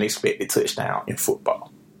most unexpected touchdown in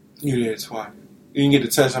football. You did twice. You can get the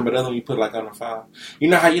touchdown, but the other one you put like on the 5. You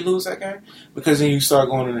know how you lose that game? Because then you start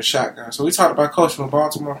going in the shotgun. So we talked about coach from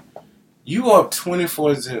Baltimore. You up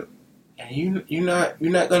 24-0, and you're not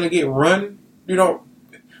gonna get run. You don't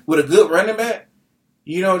with a good running back.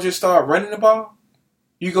 You don't just start running the ball.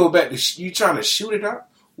 You go back to you trying to shoot it out.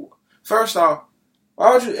 First off,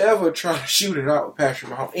 why would you ever try to shoot it out with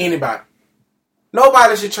Patrick Mahomes? Anybody?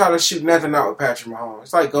 Nobody should try to shoot nothing out with Patrick Mahomes.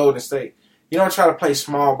 It's like Golden State. You don't try to play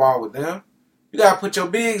small ball with them. You gotta put your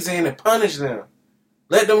bigs in and punish them.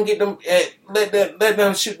 Let them get them. Let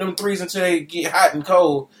them shoot them threes until they get hot and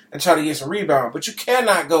cold and try to get some rebound. But you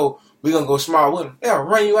cannot go. We're gonna go small with them. They'll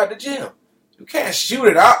run you out the gym. You can't shoot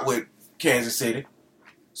it out with Kansas City.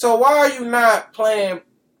 So why are you not playing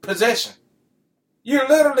possession? You're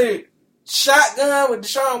literally shotgun with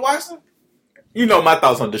Deshaun Watson. You know my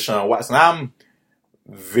thoughts on Deshaun Watson. I'm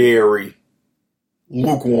very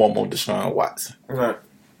lukewarm on Deshaun Watson. Right.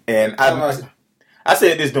 And I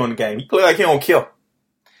said this during the game. He played like he don't care.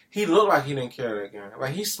 He looked like he didn't care that game.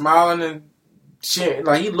 Like he's smiling and shit.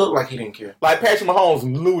 Like he looked like he didn't care. Like Patrick Mahomes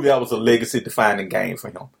knew that was a legacy-defining game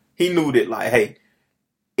for him. He knew that, like, hey,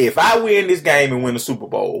 if I win this game and win the Super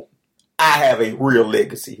Bowl, I have a real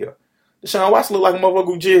legacy here. Deshaun Watson looked like a motherfucker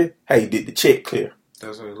who just, hey, did the check clear.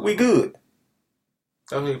 That's what he we good.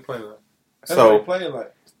 That's what he played like. That's so, what he played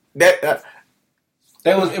like.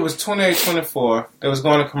 It was 28-24. They was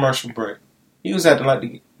going to commercial break. He was acting like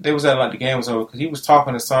the game was over because he was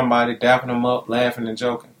talking to somebody, dapping them up, laughing and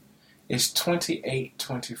joking. It's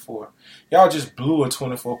 28-24. Y'all just blew a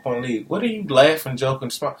 24-point lead. What are you laughing,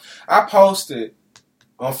 joking? I posted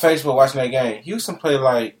on Facebook watching that game. Houston played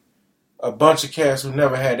like a bunch of cats who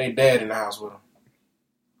never had their dad in the house with them.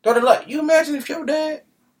 Don't they like? You imagine if your dad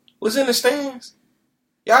was in the stands?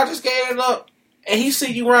 Y'all just gave it up, and he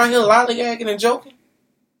see you around here lollygagging and joking.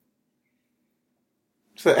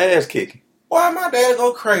 It's an ass kicking. Why my dad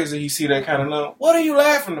go crazy? He see that kind of love. What are you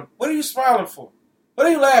laughing at? What are you smiling for? What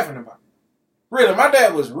are you laughing about? Really, my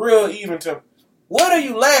dad was real even to. What are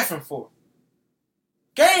you laughing for?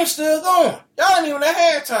 Game's still going. Y'all ain't even at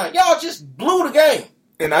halftime. Y'all just blew the game.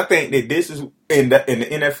 And I think that this is in the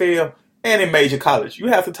NFL and in major college. You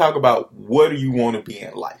have to talk about what do you want to be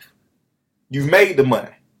in life. You've made the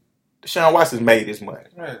money. Deshaun Watson's made his money.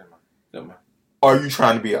 Good money. Are you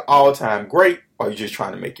trying to be an all-time great? Or are you just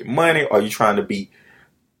trying to make your money? Or are you trying to be...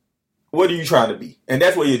 What are you trying to be? And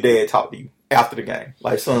that's what your dad taught you after the game.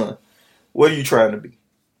 Like, son, what are you trying to be?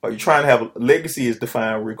 Are you trying to have a legacy is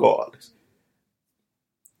defined regardless.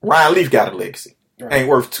 Ryan Leaf got a legacy. Right. Ain't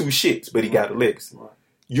worth 2 shits, but he got a legacy. Right.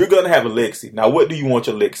 You're going to have a legacy. Now, what do you want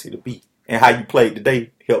your legacy to be? And how you played today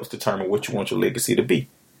helps determine what you want your legacy to be.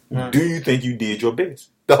 Right. Do you think you did your best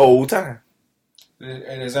the whole time?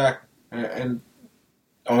 Exactly. And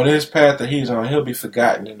on this path that he's on, he'll be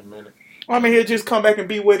forgotten in a minute. I mean, he'll just come back and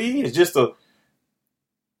be what he is. Just a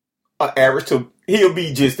average to... He'll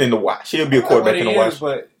be just in the watch. He'll be a quarterback in the watch.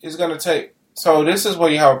 But it's going to take... So this is where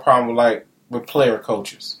you have a problem with player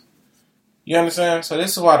coaches. You understand? So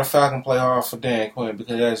this is why the Falcons play hard for Dan Quinn,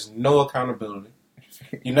 because there's no accountability.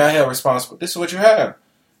 You're not held responsible. This is what you have.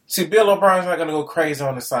 See, Bill O'Brien's not going to go crazy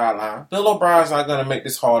on the sideline. Bill O'Brien's not going to make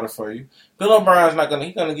this harder for you. Bill O'Brien's not going to...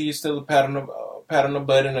 He's going to give you still a pat on the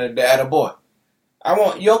butt and a attaboy. I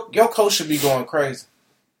want... Your coach should be going crazy.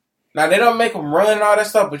 Now, they don't make him run and all that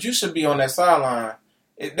stuff, but you should be on that sideline.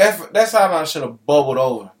 That sideline should have bubbled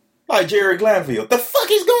over. Like Jerry Glanville. The fuck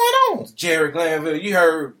is going on? Jerry Glanville. You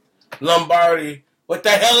heard Lombardi. What the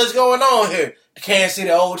hell is going on here? The Kansas City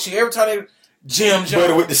old chief. Every time they... Jim Jones.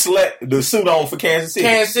 But with the suit on for Kansas City.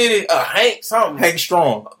 Kansas City, Hank something. Hank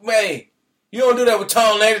Strong. Man, you don't do that with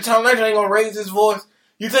Tom Landry. Tom Landry ain't going to raise his voice.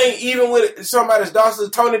 You think even with somebody as docile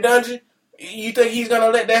as Tony Dungy, you think he's going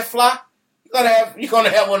to let that fly? You're going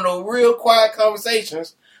to have one of those real quiet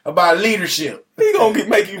conversations about leadership. He gonna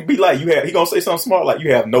make you be like he gonna say something smart like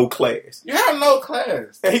you have no class. You have no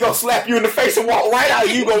class. And he gonna slap you in the face and walk right out.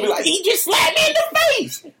 You gonna be like, he just slapped me in the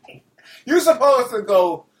face. You're supposed to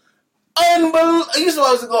go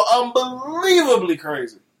unbelievably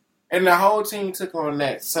crazy. And the whole team took on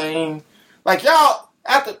that same, like y'all,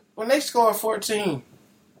 when they scored 14,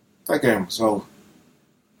 that game was over.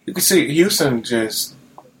 You could see Houston just...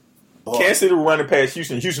 Kansas City running past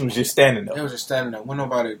Houston. Houston was just standing there. They was just standing there. Wasn't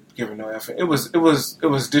nobody giving no effort. It was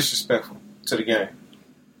disrespectful to the game.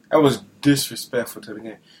 That was disrespectful to the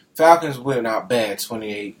game. Falcons went out bad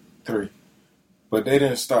 28-3. But they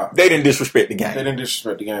didn't stop. They didn't disrespect the game. They didn't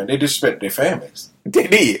disrespect the game. They disrespected their families. They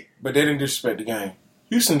did. But they didn't disrespect the game.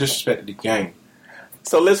 Houston disrespected the game.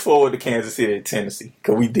 So let's forward to Kansas City and Tennessee,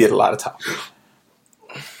 because we did a lot of talking.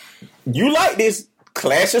 You like this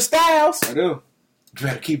clash of styles? I do.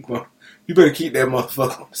 You better keep that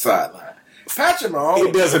motherfucker on the sideline. Patrick Mahomes.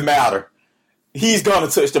 It doesn't matter. He's going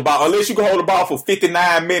to touch the ball. Unless you can hold the ball for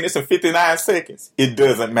 59 minutes and 59 seconds, it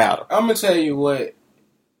doesn't matter. I'm going to tell you what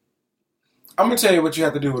you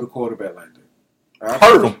have to do with a quarterback like that. Right?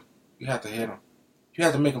 Hurt him. You have to hit him. You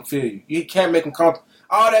have to make him feel you. You can't make him comfortable.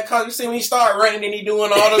 All that, you see when he start running and he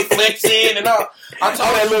doing all the flexing and all. All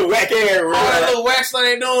that little whack air. All that little whack stuff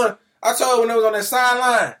they doing. I told you when they was on that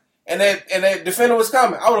sideline and that defender was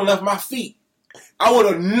coming, I would have left my feet. I would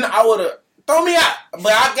have throw me out.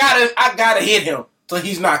 But I gotta hit him so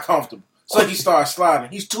he's not comfortable. So he starts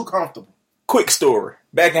sliding. He's too comfortable. Quick story.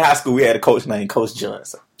 Back in high school, we had a coach named Coach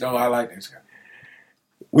Johnson. Oh, I like this guy.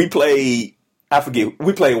 We played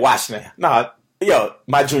Washington. My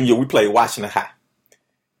junior year, we played Washington High.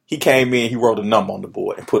 He came in, he wrote a number on the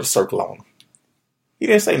board and put a circle on him. He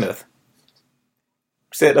didn't say nothing.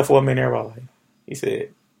 Sat there for a minute, everybody. He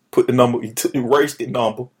said, put the number, he erased the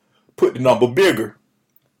number, put the number bigger,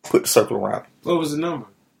 put the circle around it. What was the number?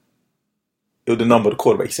 It was the number of the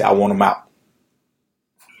quarterback. He said, I want him out.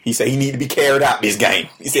 He said, he need to be carried out this game.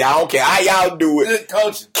 He said, I don't care how y'all do it. Good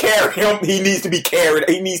coach. Carry him. He needs to be carried.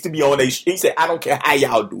 He needs to be on a... He said, I don't care how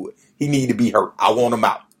y'all do it. He need to be hurt. I want him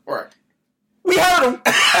out. Right. We heard him.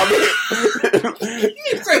 We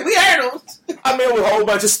heard him. I mean, it was a whole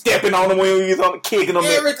bunch of stepping on him when he was on the kicking him.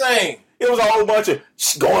 Everything. It was a whole bunch of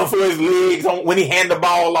going for his legs when he handed the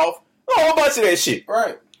ball off. A whole bunch of that shit.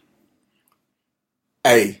 Right.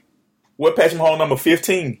 Hey, what Patrick Mahomes number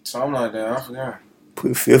 15? Something like that. I forgot.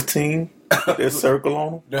 Put 15. That circle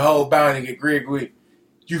on him. The whole bounty get Greg with.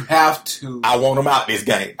 You have to. I want him out this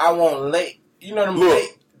game. I want late. You know them Look,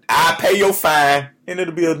 late. I pay your fine, and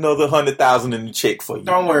it'll be another $100,000 in the check for you.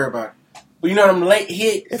 Don't worry about it. But you know them late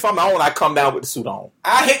hits. If I'm on, I come down with the suit on.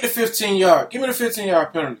 I hit the 15-yard. Give me the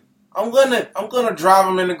 15-yard penalty. I'm gonna drive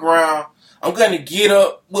him in the ground. I'm gonna get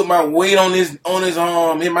up with my weight on his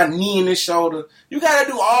arm, hit my knee in his shoulder. You gotta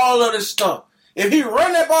do all of this stuff. If he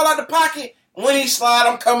run that ball out the pocket, when he slide,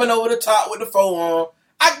 I'm coming over the top with the forearm.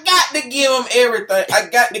 I got to give him everything. I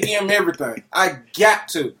got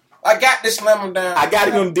to slam him down. I got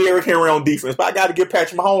to give him Derrick Henry on defense, but I got to give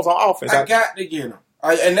Patrick Mahomes on offense. I got to get him.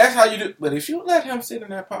 And that's how you do. But if you let him sit in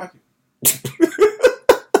that pocket.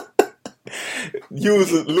 You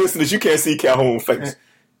listeners, you can't see Calhoun's face.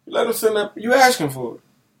 Let him sit in that. You asking for it.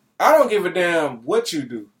 I don't give a damn what you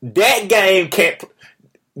do. That game can't.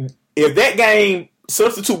 If that game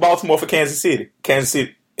substitute Baltimore for Kansas City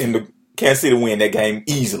win that game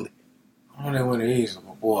easily. Oh, they win it easily,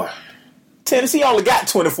 but boy. Tennessee only got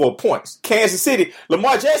 24 points. Kansas City,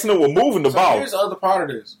 Lamar Jackson was moving the ball. Here's the other part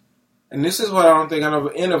of this. And this is what I don't think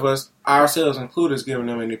any of us, ourselves included, is giving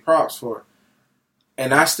them any props for.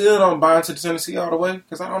 And I still don't buy into Tennessee all the way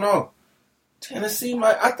because I don't know. Tennessee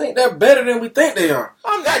I think they're better than we think they are.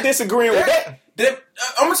 I'm not disagreeing with that.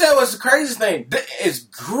 I'm going to tell you what's the craziest thing. It's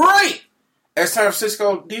great as San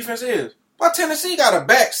Francisco defense is. But Tennessee got a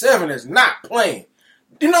back seven that's not playing.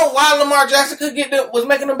 You know why Lamar Jackson was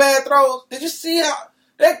making them bad throws? Did you see how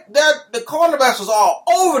the cornerbacks was all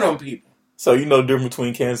over them people? So you know the difference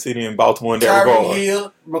between Kansas City and Baltimore in that regard. Tyreek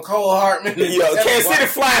Hill, McCole Hartman. Kansas City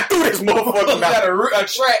flying through this motherfucker. They got a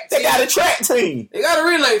track team. They got a track team. They got a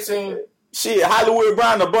relay team. Shit, Hollywood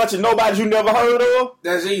Brown, a bunch of nobody you never heard of.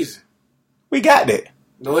 That's easy. We got that.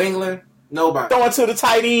 New England, nobody. Throwing to the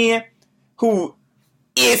tight end, who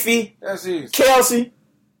iffy. That's easy. Kelsey.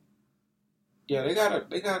 Yeah, they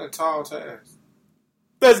got a tall task.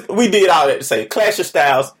 We did all that to say clash of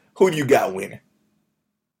styles. Who do you got winning?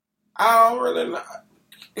 I don't really know.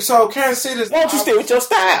 So Kansas City's. Why don't you stay with your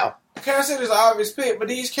style? Kansas City's an obvious pick, but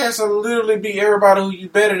these cats will literally beat everybody who you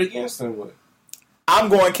betted against them with. I'm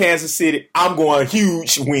going Kansas City. I'm going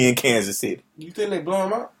huge win Kansas City. You think they blow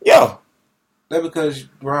them out? Yeah. That's because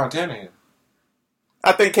Ron Tannehill.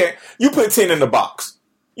 I think you put 10 in the box.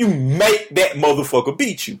 You make that motherfucker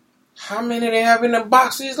beat you. How many they have in the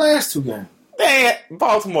box these last 2 games? Man,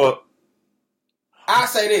 Baltimore. I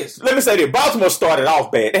say this. Let me say this. Baltimore started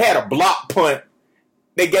off bad. They had a block punt.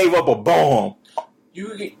 They gave up a bomb.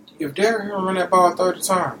 If Derrick Henry run that ball 30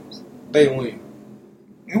 times, they win.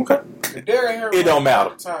 Okay. If Derrick Henry It don't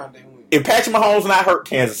matter. 30 times, they win. If Patrick Mahomes not hurt,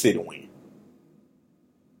 Kansas City win.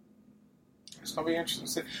 It's going to be interesting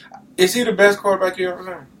to see. Is he the best quarterback you ever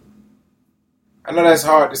seen? I know that's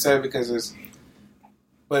hard to say because it's...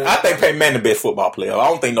 But I think Peyton Manning the best football player. I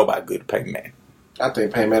don't think nobody good at Peyton Manning. I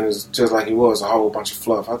think Peyton Manning is just like he was, a whole bunch of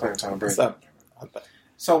fluff. I think Tom Brady.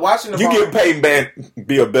 So watching the you ball, give Peyton Manning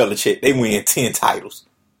Bill Belichick, they win 10 titles.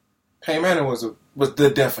 Peyton Manning was the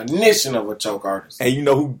definition of a choke artist. And you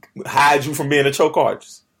know who hides you from being a choke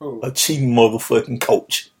artist? Who? A cheating motherfucking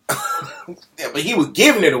coach. Yeah, but he was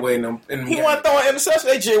giving it away in them. He wasn't throwing interception.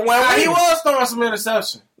 They just went. He was throwing some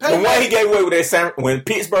interception. The one he gave away with that when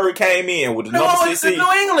Pittsburgh came in with the number 6 seed.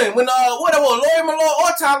 New England when what that was Lloyd Malone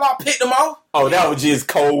or Tyler picked them off. Oh, that was just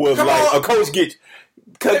cold. Was like a coach get.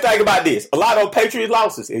 Cause think about this: a lot of Patriots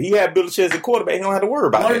losses. If he had Belichick as a quarterback, he don't have to worry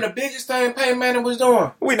about it. One of the biggest things Peyton Manning was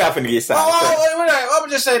doing. We're not finna get signed. I'm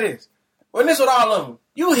just say this. When this with all of them,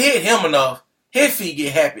 you hit him enough. His feet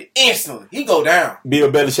get happy instantly. He go down. Bill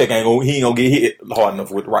Belichick ain't gonna get hit hard enough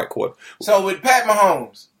with the right quarter. So with Pat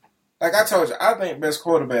Mahomes, like I told you, I think best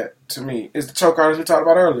quarterback to me is the choke artist we talked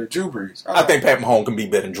about earlier, Drew Brees. I think Pat Mahomes can be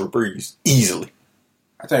better than Drew Brees easily.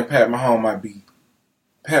 I think Pat Mahomes might be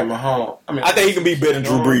Pat Mahomes. I think he can be better than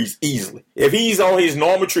Drew Brees easily if he's on his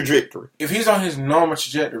normal trajectory. If he's on his normal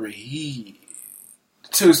trajectory,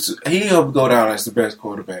 he'll go down as the best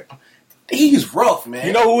quarterback. He's rough, man.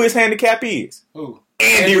 You know who his handicap is? Who?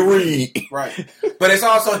 Andy Reid. Right. But it's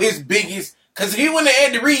also his biggest... Because if he went to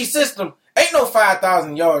Andy Reid's system, ain't no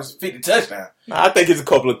 5,000 yards, 50 touchdowns. I think it's a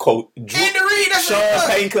couple of coaches. Andy Reid, that's Sean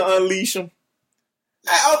Payton can unleash him.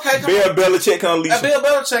 Okay, Bill Belichick can unleash him. Bill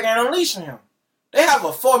Belichick ain't unleashing him. They have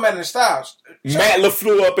a formatted style. Matt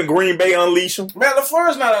LaFleur up in Green Bay unleash him. Matt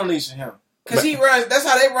LaFleur is not unleashing him. Because he runs... That's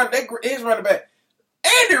how they run. He's running back.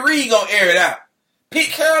 Andy Reid going to air it out. Pete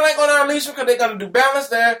Carroll ain't going to unleash him because they're going to do balance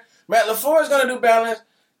there. Matt LaFleur is going to do balance.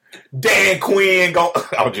 Dan Quinn going...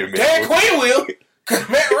 Dan Quinn will. Because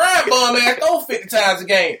Matt Ryan bum ass throw 50 times a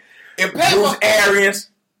game. And Bruce Arians.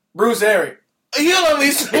 He'll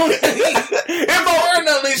unleash him.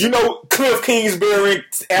 You know Cliff Kingsbury in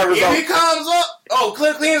Arizona. If he comes up,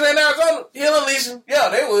 Cliff Kingsbury in Arizona, he'll unleash him. Yeah,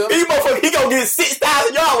 they will. He gonna get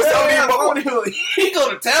 6,000 yards. He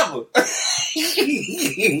go to Tampa.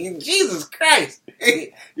 Jesus Christ.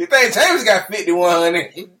 You think James got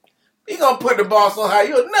 5,100? He gonna put the ball so high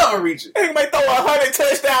you'll never reach it. He may throw 100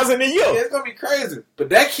 touchdowns in a year. Yeah, it's gonna be crazy. But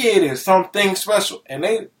that kid is something special,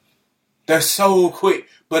 and they're so quick.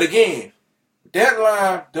 But again, that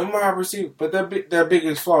line, them wide receivers, but their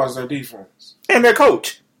biggest flaw is their defense and their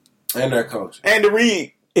coach. Andy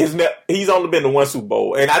Reid he's only been to one Super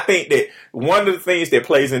Bowl, and I think that one of the things that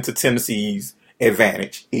plays into Tennessee's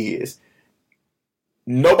advantage is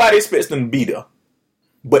nobody expects them to be there,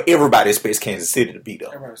 but everybody expects Kansas City to be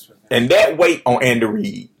there. And that weight on Andy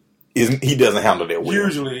Reid he doesn't handle that well.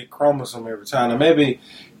 Usually he crumbles them every time. Now maybe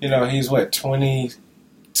he's 20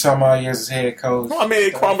 some odd years as head coach. Well, I mean,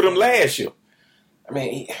 he crumbled them last year. I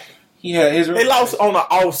mean, he had his. They lost on the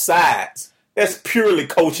offsides. That's purely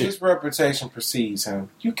coaching. His reputation precedes him.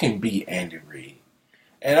 You can beat Andy Reid,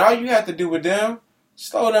 and all you have to do with them,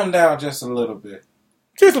 slow them down just a little bit.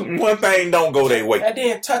 Just one thing, don't go their way, and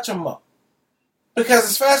then touch them up. Because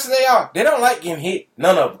as fast as they don't like getting hit.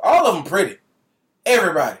 None of them. All of them pretty.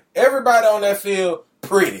 Everybody on that field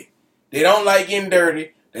pretty. They don't like getting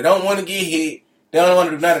dirty. They don't want to get hit. They don't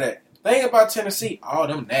want to do none of that. The thing about Tennessee, all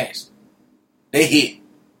them nasty. They hit.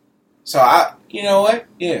 So, you know what?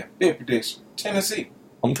 Yeah, big prediction. Tennessee.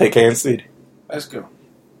 I'm going to take Kansas City. Let's go.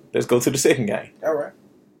 Let's go to the second game. All right.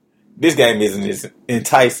 This game isn't as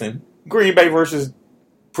enticing. Green Bay versus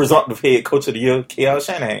presumptive head coach of the year, Kyle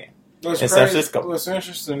Shanahan. In San Francisco. What's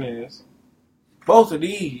interesting is both of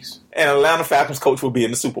these. And Atlanta Falcons coach will be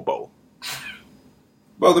in the Super Bowl.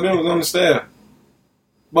 Both of them was on the staff.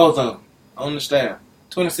 Both of them on the staff.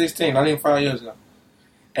 2016, not even 5 years ago.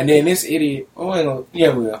 And then this idiot,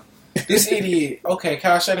 this idiot, okay,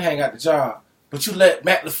 Kyle Shanahan got the job, but you let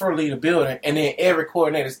Matt LaFleur lead the building, and then every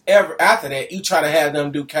coordinator, after that, you try to have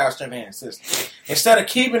them do Kyle Shanahan's system. Instead of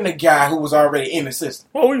keeping the guy who was already in the system.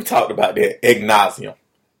 Well, we've talked about that ad nauseum.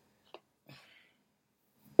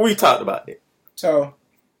 We talked about it. So,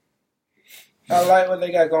 I like what they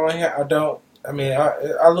got going here. I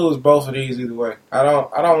lose both of these either way. I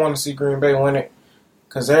don't want to see Green Bay win it.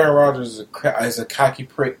 Because Aaron Rodgers is a cocky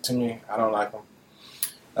prick to me. I don't like him.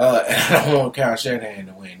 And I don't want Kyle Shanahan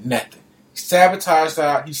to win nothing. He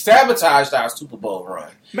sabotaged our Super Bowl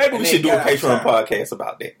run. Maybe we should do a Patreon podcast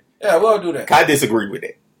about that. Yeah, we'll do that. I disagree with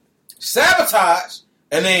that. Sabotage,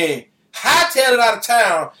 and then hightailed it out of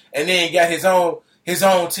town, and then got his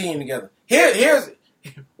own team together. Here's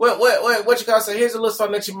what you gotta say. Here's a little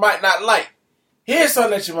something that you might not like. Here's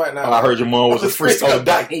something that you might not like. I heard your mom was a Frisco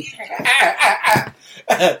dyke. He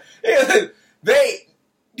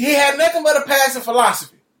had nothing but a passing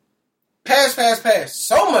philosophy. Pass.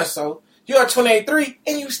 So much so, you're 28-3,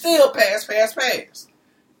 and you still pass.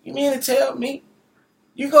 You mean to tell me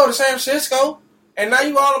you go to San Francisco, and now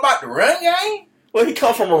you all about the run game? Well, he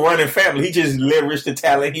come from a running family. He just leveraged the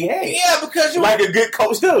talent he had. Yeah, because like a good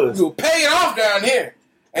coach does. You were paying off down here.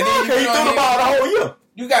 And then he threw the ball the whole year.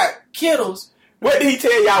 You got Kittles. What did he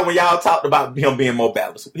tell y'all when y'all talked about him being more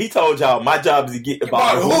balanced? He told y'all, my job is to get the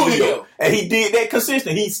ball to Julio. And he did that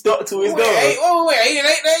consistent. He stuck to his guns. Wait, 8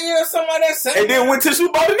 that year or something like that? And then went to the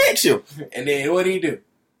Super Bowl the next year. And then what did he do?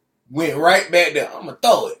 Went right back there. I'm going to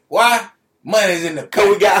throw it. Why? Money's in the because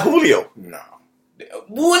we got Julio. No.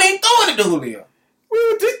 We ain't throwing it to Julio.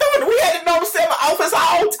 We were just throwing it. We had the number 7 offense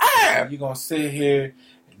all time. You're going to sit here,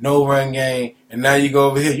 no run game, and now you go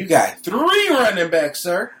over here. You got 3 running backs,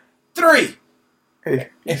 sir. 3.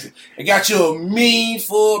 Hey. It got you a mean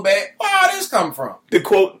fullback. Where all this come from? To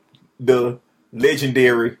quote the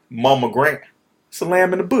legendary Mama Grant, it's a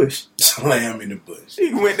lamb in the bush. It's a lamb in the bush.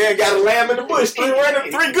 He went there and got a lamb in the bush. 3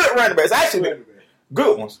 good running backs. Actually,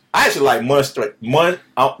 good ones. I actually like Munster,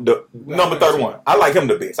 the number 31. I like him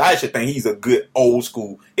the best. I actually think he's a good old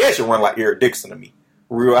school. He actually run like Eric Dixon to me.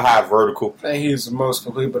 Real high vertical. I think he's the most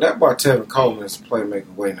complete, but that boy Tevin Coleman is a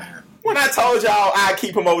playmaker waiting to happen. When I told y'all I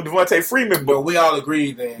keep him over Devontae Freeman, but we all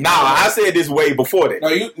agreed then. Nah, I said this way before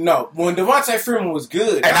that. No. When Devontae Freeman was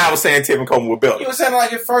good, and I was saying Tevin Coleman was better. You were saying like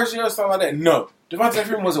his first year or something like that. No, Devontae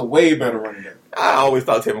Freeman was a way better running back. I always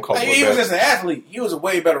thought Tevin Coleman was better. He was just an athlete. He was a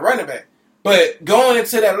way better running back. But going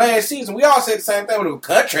into that last season, we all said the same thing when it was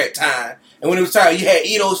contract time, and when it was time you had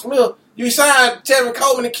Ito Smith. You signed Tevin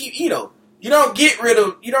Coleman to keep Ito. You don't get rid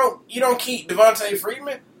of you don't keep Devontae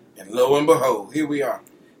Freeman. And lo and behold, here we are.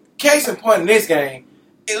 Case in point in this game,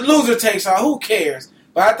 loser takes all. Who cares?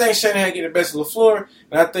 But I think Shanahan get the best of LaFleur,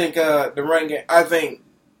 and I think the run game. I think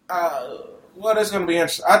that's going to be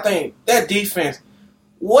interesting. I think that defense.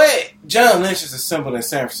 What John Lynch has assembled in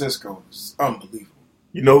San Francisco is unbelievable.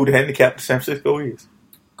 You know who the handicap of San Francisco is?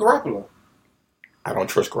 Garoppolo. I don't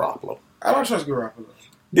trust Garoppolo. I don't trust Garoppolo.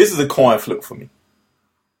 This is a coin flip for me.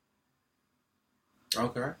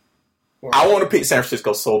 Okay. Well, I want to pick San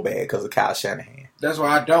Francisco so bad because of Kyle Shanahan. That's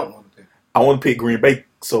why I don't want to pick. I want to pick Green Bay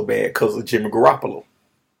so bad because of Jimmy Garoppolo.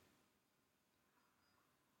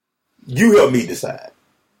 You help me decide.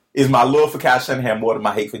 Is my love for Kyle Shanahan more than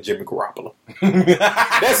my hate for Jimmy Garoppolo?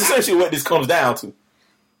 That's essentially what this comes down to.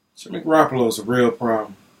 Jimmy Garoppolo is a real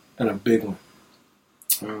problem and a big one.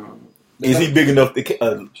 Is he big enough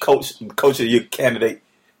to coach of the year candidate?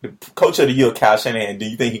 The coach of the year, Kyle Shanahan, do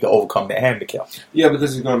you think he can overcome that handicap? Yeah,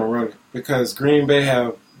 because he's going to run it. Because Green Bay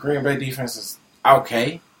defense is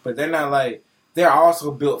okay, but they're not like they're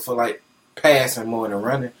also built for like passing more than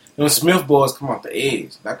running. You know, Smith boys come off the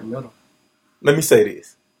edge, not the middle. Let me say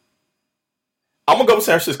this: I'm gonna go with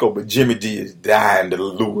San Francisco, but Jimmy G is dying to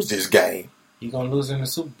lose this game. You're gonna lose in the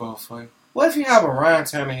Super Bowl for you. What if you have a Ryan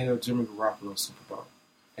Tannehill, Jimmy Garoppolo Super Bowl?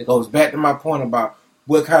 It goes back to my point about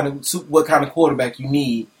what kind of quarterback you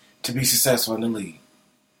need to be successful in the league.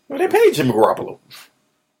 Well, they paid Jimmy Garoppolo.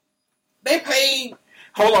 They paid.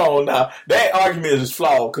 Hold on now. That argument is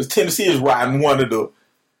flawed because Tennessee is riding one of the.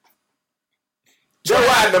 They're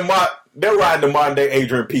riding the modern day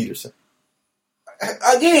Adrian Peterson.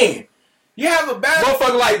 Again, you have a bad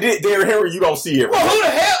motherfucker like Derrick Henry. You don't see it. Well, who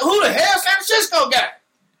the hell San Francisco got?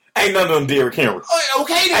 Ain't none of them Derrick Henry.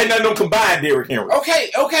 Okay, then. Ain't none of them combined Derrick Henry.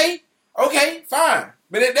 Okay, fine.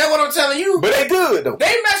 But that's what I'm telling you. But they good, though.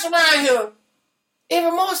 They mess around here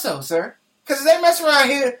even more so, sir. Because they mess around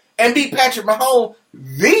here and beat Patrick Mahomes,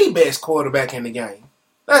 the best quarterback in the game.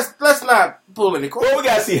 Let's not pull any quarterback. Well, we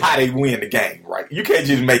got to see how they win the game, right? You can't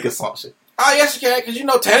just make assumptions. Oh, yes, you can, because you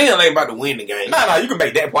know Tannehill ain't about to win the game. No, you can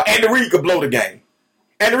make that point. Andy Reid could blow the game.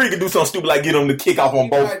 Andy Reid could do something stupid like get them to kick off on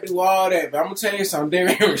both. I might do all that, but I'm going to tell you something.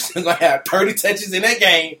 Derrick Henry's going to have 30 touches in that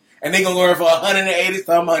game, and they're going to go for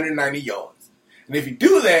 180-some, 190 yards. And if you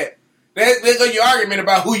do that, there's your argument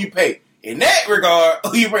about who you pay. In that regard,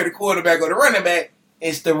 who you pay, the quarterback or the running back,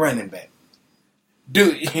 it's the running back.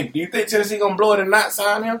 Do you think Tennessee going to blow it and not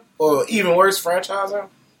sign him? Or even worse, franchise him?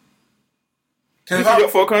 Is he up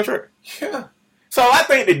for a contract? Yeah. So I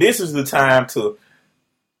think that this is the time to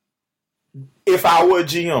if I were a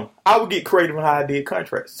GM, I would get creative in how I did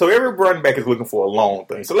contracts. So every running back is looking for a long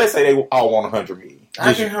thing. So let's say they all want $100 million.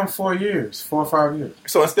 I give him 4 years, 4 or 5 years.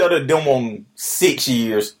 So instead of them on 6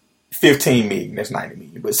 years, $15 million, that's $90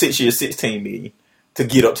 million. But 6 years, $16 million to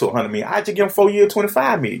get up to $100 million. I just give him 4 years,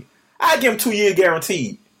 $25 million. I give him 2 years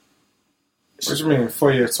guaranteed. What you mean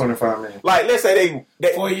 4 years, $25 million? Like let's say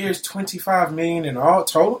they 4 years, $25 million in all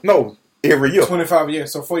total. no every year. 25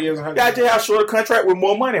 years, so 4 years, $100 I just have shorter contract with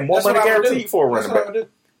more money That's what I would guaranteed do. for a That's running what I back. would do.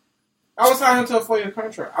 I would sign him to a 4-year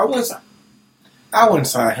contract. I wouldn't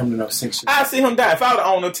sign him to no 6 years. I see him down. If I would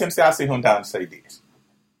own a Tennessee, I see him down to say this.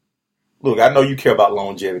 Look, I know you care about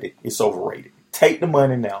longevity. It's overrated. Take the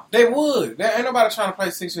money now. They would. There ain't nobody trying to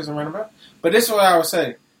play 6 years and running back. But this is what I would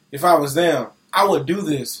say. If I was them, I would do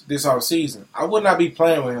this off season. I would not be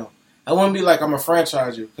playing with him. I wouldn't be like I'm a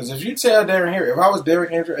franchiser. Because if you tell Derrick Henry, if I was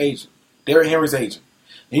Derrick Henry's agent,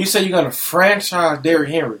 and you say you're going to franchise Derrick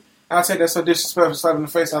Henry, I'll take that so disrespectful slap in the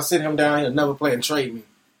face. I'll sit him down. He'll never play and trade me.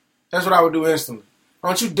 That's what I would do instantly.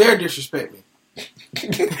 Don't you dare disrespect me.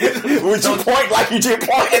 Would you point like you just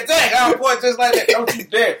point? Exactly. I'll point just like that. Don't you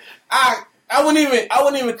dare. I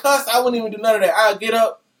wouldn't even cuss. I wouldn't even do none of that. I'll get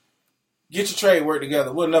up, get your trade work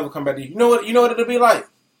together. We'll never come back to you. You know what it'll be like?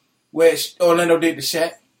 Where Orlando did to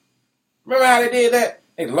Shaq. Remember how they did that?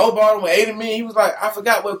 They lowballed him with $80 million. He was like, I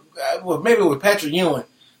forgot what maybe it was Patrick Ewing.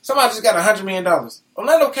 Somebody just got $100 million.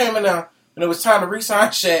 Orlando came in now when it was time to re-sign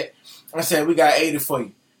Shaq. I said, we got 80 for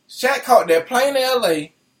you. Shaq caught that plane to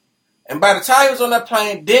L.A., and by the time he was on that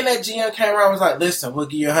plane, then that GM came around and was like, listen, we'll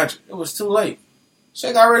give you 100. It was too late.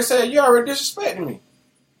 Shaq already said, you already disrespecting me.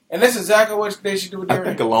 And that's exactly what they should do with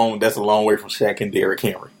Derrick Henry. That's a long way from Shaq and Derrick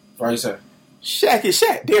Henry. What you say? Shaq is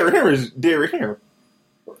Shaq. Derrick Henry is Derrick Henry.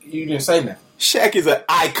 You didn't say nothing. Shaq is an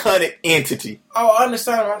iconic entity. Oh, I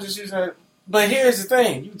understand. I'm just using that. But here's the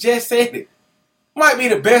thing. You just said it. Might be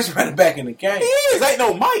the best running back in the game. He is. Ain't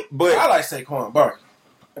no Mike, but I like Saquon Barkley.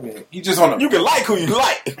 I mean, he just on the... You can like who you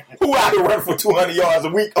like. Who out there running for 200 yards a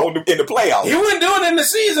week in the playoffs? He wouldn't do it in the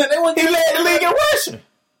season. He led the league in rushing.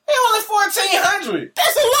 He only 1,400.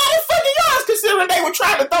 That's a lot of fucking yards considering they were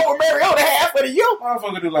trying to throw with Mariota half of the year.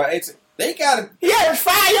 Motherfucker do like 18. They got to... He averaged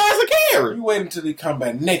 5 yards a carry. You wait until they come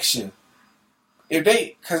back next year.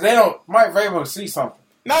 Because they don't... Might very well see something.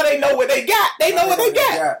 Now they know what they got. They know what they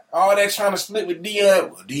got. All that trying to split with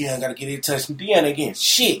Deion. Well, Deion got to get his touch from Deion again.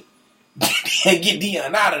 Shit. Get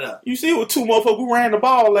Deion out of there. You see what two motherfuckers who ran the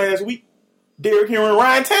ball last week? Derrick Henry and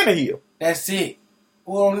Ryan Tannehill. That's it.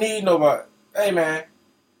 We don't need nobody. Hey, man.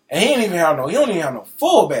 And he don't even have no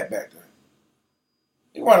fullback back there.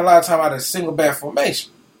 He run a lot of time out of single back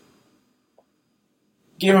formation.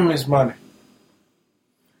 Give him his money.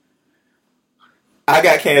 I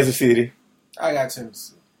got Kansas City. I got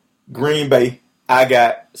Tennessee. Green Bay. I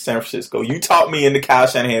got San Francisco. You talked me into Kyle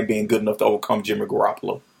Shanahan being good enough to overcome Jimmy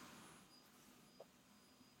Garoppolo.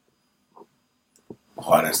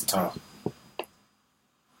 Oh, that's tough.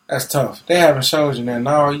 That's tough. They haven't showed you that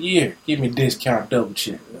all year. Give me a discount double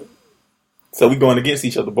check. So we going against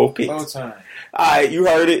each other, both picks. Both time. All right, you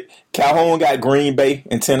heard it. Calhoun got Green Bay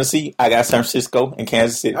and Tennessee. I got San Francisco and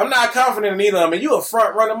Kansas City. I'm not confident in either of them. You a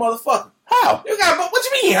front runner motherfucker. How? You got what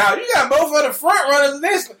you mean how? You got both of the front runners in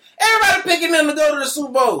this. Everybody picking them to go to the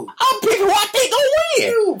Super Bowl. I'm picking who I think gonna win.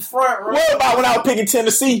 You front runner. What about when I was picking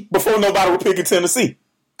Tennessee before nobody was picking Tennessee?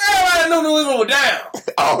 Everybody knew New England was down.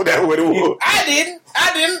 Oh, that's what it was. I didn't.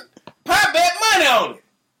 Pop bet money on it.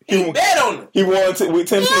 He bet on it. He won with Tennessee?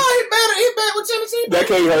 No, he bet with Tennessee. That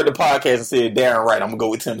came heard the podcast and said, Darren Wright, I'm going to go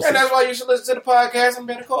with Tennessee. And that's why you should listen to the podcast and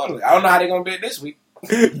bet accordingly. I don't know how they're going to bet this week.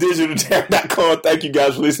 DigitalDarren.com. Thank you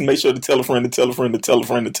guys for listening. Make sure to tell a friend to tell a friend to tell a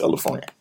friend to tell a friend.